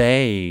teeth. But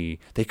they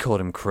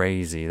called him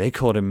crazy. They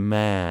called him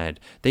mad.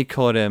 They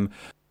called him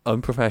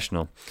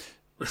unprofessional.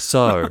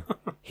 So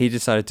he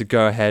decided to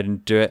go ahead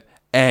and do it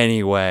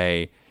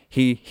anyway.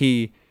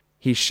 He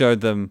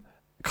showed them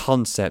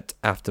concept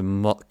after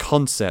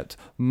concept,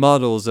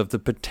 models of the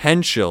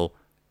potential,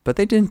 but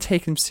they didn't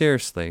take him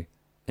seriously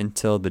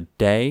until the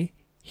day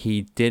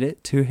he did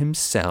it to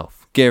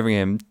himself, giving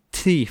him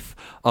teeth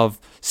of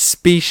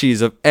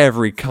species of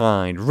every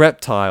kind,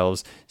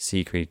 reptiles,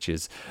 sea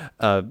creatures,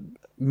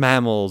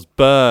 mammals,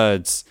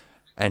 birds,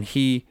 and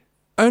he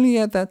only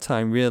at that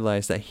time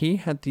realized that he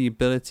had the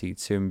ability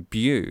to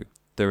imbue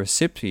the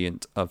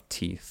recipient of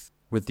teeth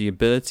with the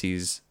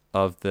abilities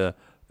of the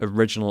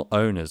original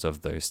owners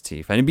of those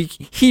teeth. And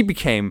he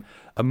became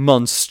a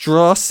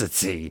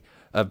monstrosity,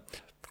 a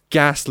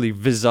ghastly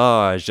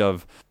visage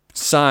of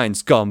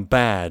science gone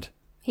bad.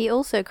 He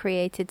also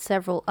created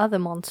several other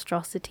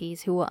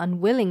monstrosities who were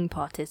unwilling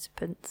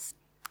participants.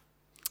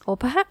 Or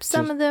perhaps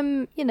some of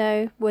them,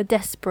 were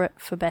desperate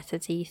for better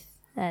teeth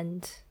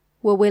and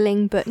were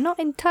willing but not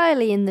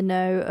entirely in the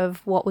know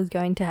of what was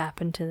going to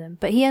happen to them.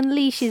 But he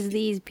unleashes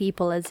these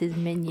people as his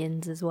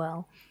minions as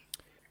well.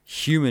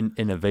 Human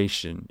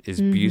innovation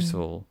is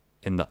beautiful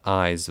in the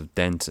eyes of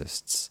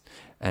dentists,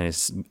 and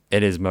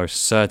it is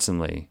most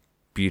certainly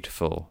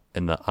beautiful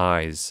in the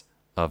eyes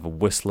of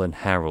Whistling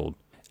Harold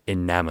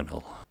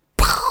Enamel.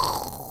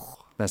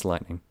 That's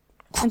lightning.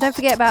 And don't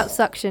forget about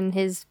Suction,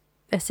 his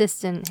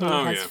assistant who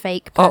has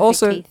fake Oh, perfect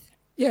also, teeth.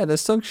 yeah,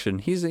 there's Suction.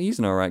 He's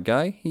an alright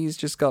guy. He's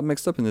just got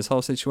mixed up in this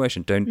whole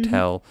situation. Don't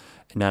tell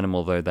an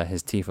animal, though, that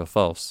his teeth are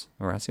false,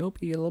 or else he'll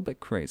be a little bit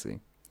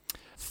crazy.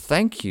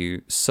 Thank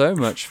you so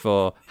much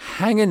for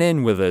hanging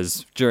in with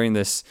us during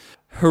this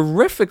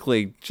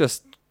horrifically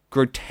just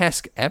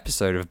grotesque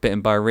episode of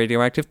Bitten by a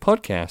Radioactive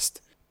Podcast.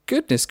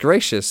 Goodness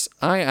gracious,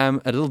 I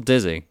am a little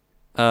dizzy.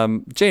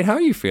 Jade, how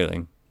are you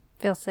feeling?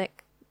 Feel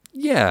sick.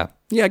 Yeah,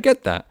 I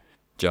get that.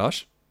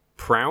 Josh?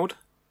 Proud?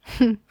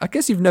 I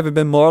guess you've never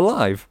been more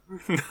alive.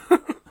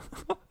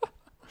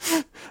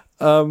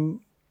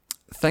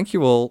 Thank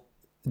you all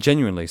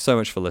genuinely so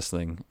much for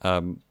listening.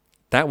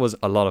 That was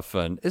a lot of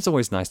fun. It's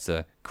always nice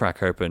to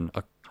crack open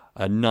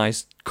a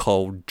nice,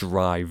 cold,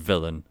 dry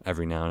villain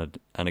every now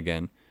and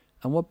again.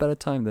 And what better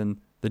time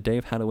than the day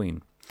of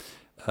Halloween?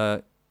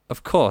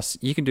 Of course,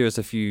 you can do us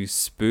a few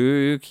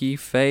spooky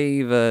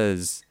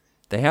favors.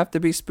 They have to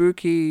be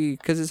spooky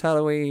because it's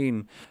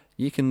Halloween.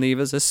 You can leave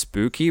us a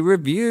spooky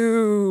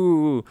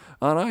review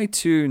on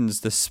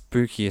iTunes, the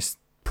spookiest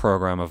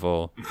program of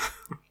all.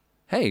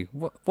 Hey,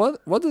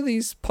 what do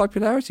these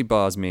popularity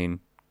bars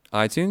mean?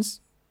 iTunes?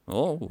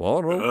 Oh,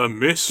 what? A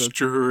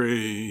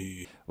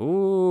mystery.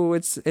 Ooh,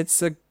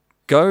 it's a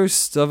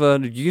ghost of a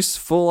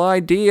useful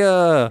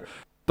idea.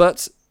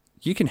 But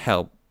you can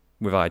help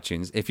with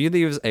iTunes. If you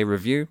leave us a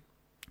review,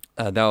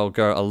 that'll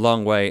go a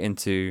long way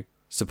into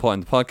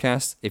supporting the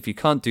podcast. If you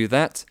can't do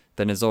that,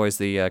 then there's always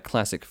the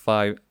classic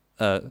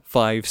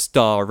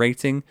 5-star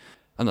rating.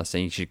 I'm not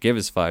saying you should give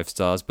us 5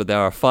 stars, but there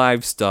are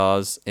 5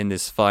 stars in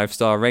this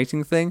 5-star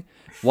rating thing.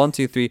 1,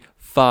 2, 3,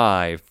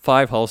 5.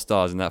 5 whole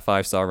stars in that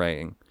 5-star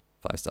rating.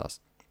 5 stars.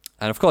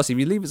 And of course, if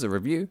you leave us a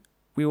review,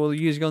 we will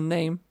use your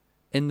name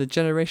in the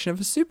generation of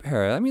a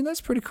superhero. I mean,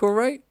 that's pretty cool,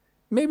 right?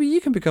 Maybe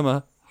you can become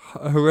a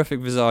horrific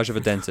visage of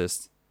a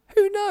dentist.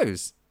 Who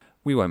knows?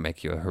 We won't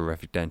make you a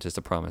horrific dentist,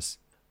 I promise.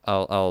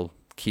 I'll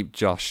keep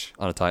Josh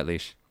on a tight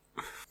leash.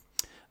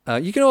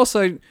 You can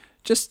also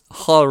just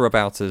holler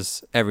about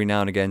us every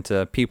now and again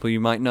to people you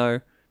might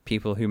know,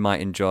 people who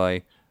might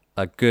enjoy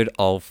a good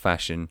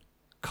old-fashioned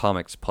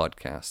comics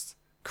podcast.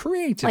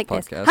 Creative Like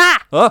podcast. this.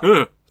 Ha! Oh,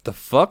 what the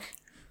fuck?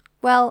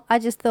 Well, I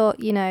just thought,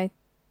 you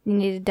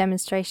need a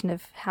demonstration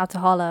of how to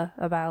holler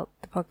about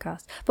the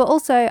podcast. But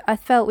also, I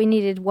felt we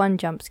needed one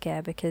jump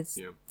scare because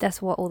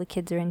that's what all the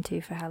kids are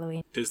into for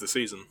Halloween. 'Tis the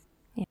season.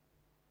 Yeah.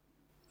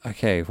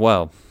 Okay,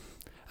 well.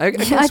 I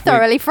guess I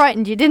thoroughly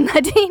frightened you, didn't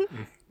I,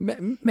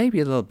 Dean? Maybe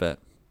a little bit.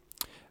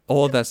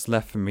 All that's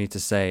left for me to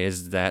say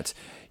is that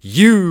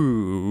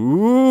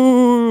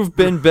you've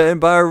been bitten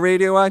by a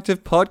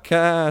radioactive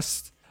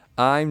podcast.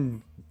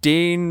 I'm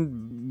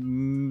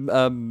Dean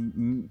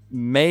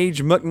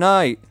Mage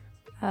McKnight.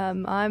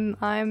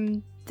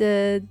 I'm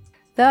the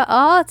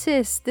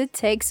artist that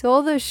takes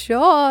all the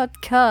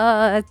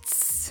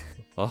shortcuts.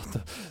 Oh,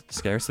 the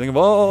scariest thing of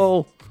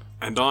all.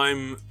 And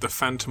I'm the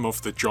Phantom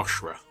of the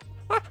Joshua.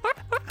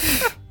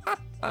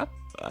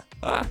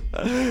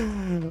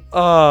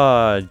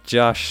 Oh,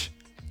 Josh,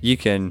 you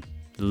can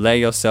lay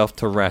yourself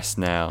to rest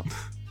now.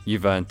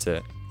 You've earned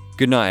it.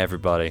 Good night,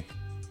 everybody.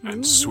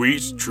 And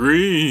sweet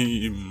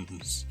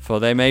dreams. For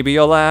they may be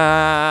your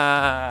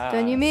last.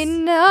 Don't you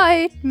mean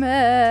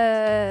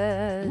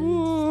nightmares?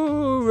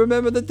 Ooh,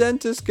 remember the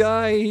dentist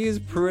guy? He's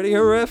pretty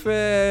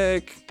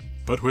horrific.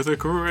 But with a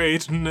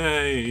great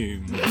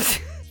name.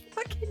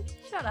 Fucking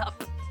shut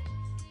up.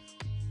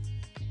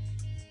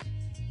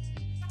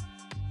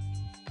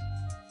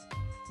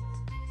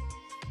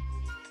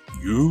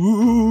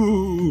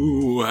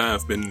 You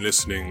have been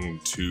listening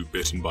to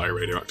Bitten by a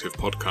Radioactive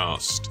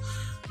Podcast.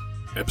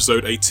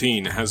 Episode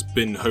 18 has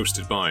been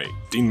hosted by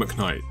Dean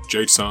McKnight,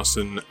 Jade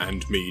Sarson,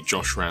 and me,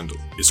 Josh Randall.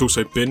 It's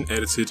also been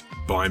edited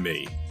by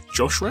me,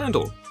 Josh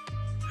Randall.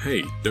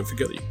 Hey, don't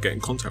forget that you can get in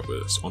contact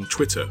with us on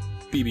Twitter,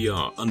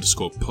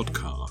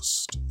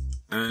 BBR_podcast.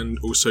 And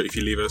also, if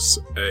you leave us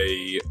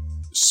a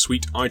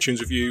sweet iTunes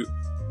review,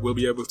 we'll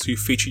be able to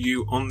feature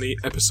you on the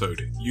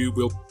episode.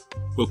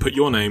 We'll put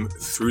your name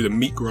through the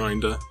meat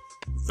grinder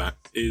that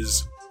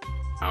is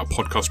our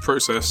podcast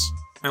process,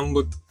 and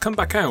we'll come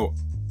back out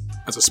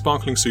as a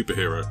sparkling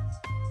superhero.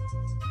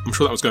 I'm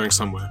sure that was going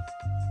somewhere.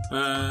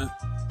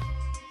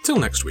 Till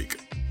next week.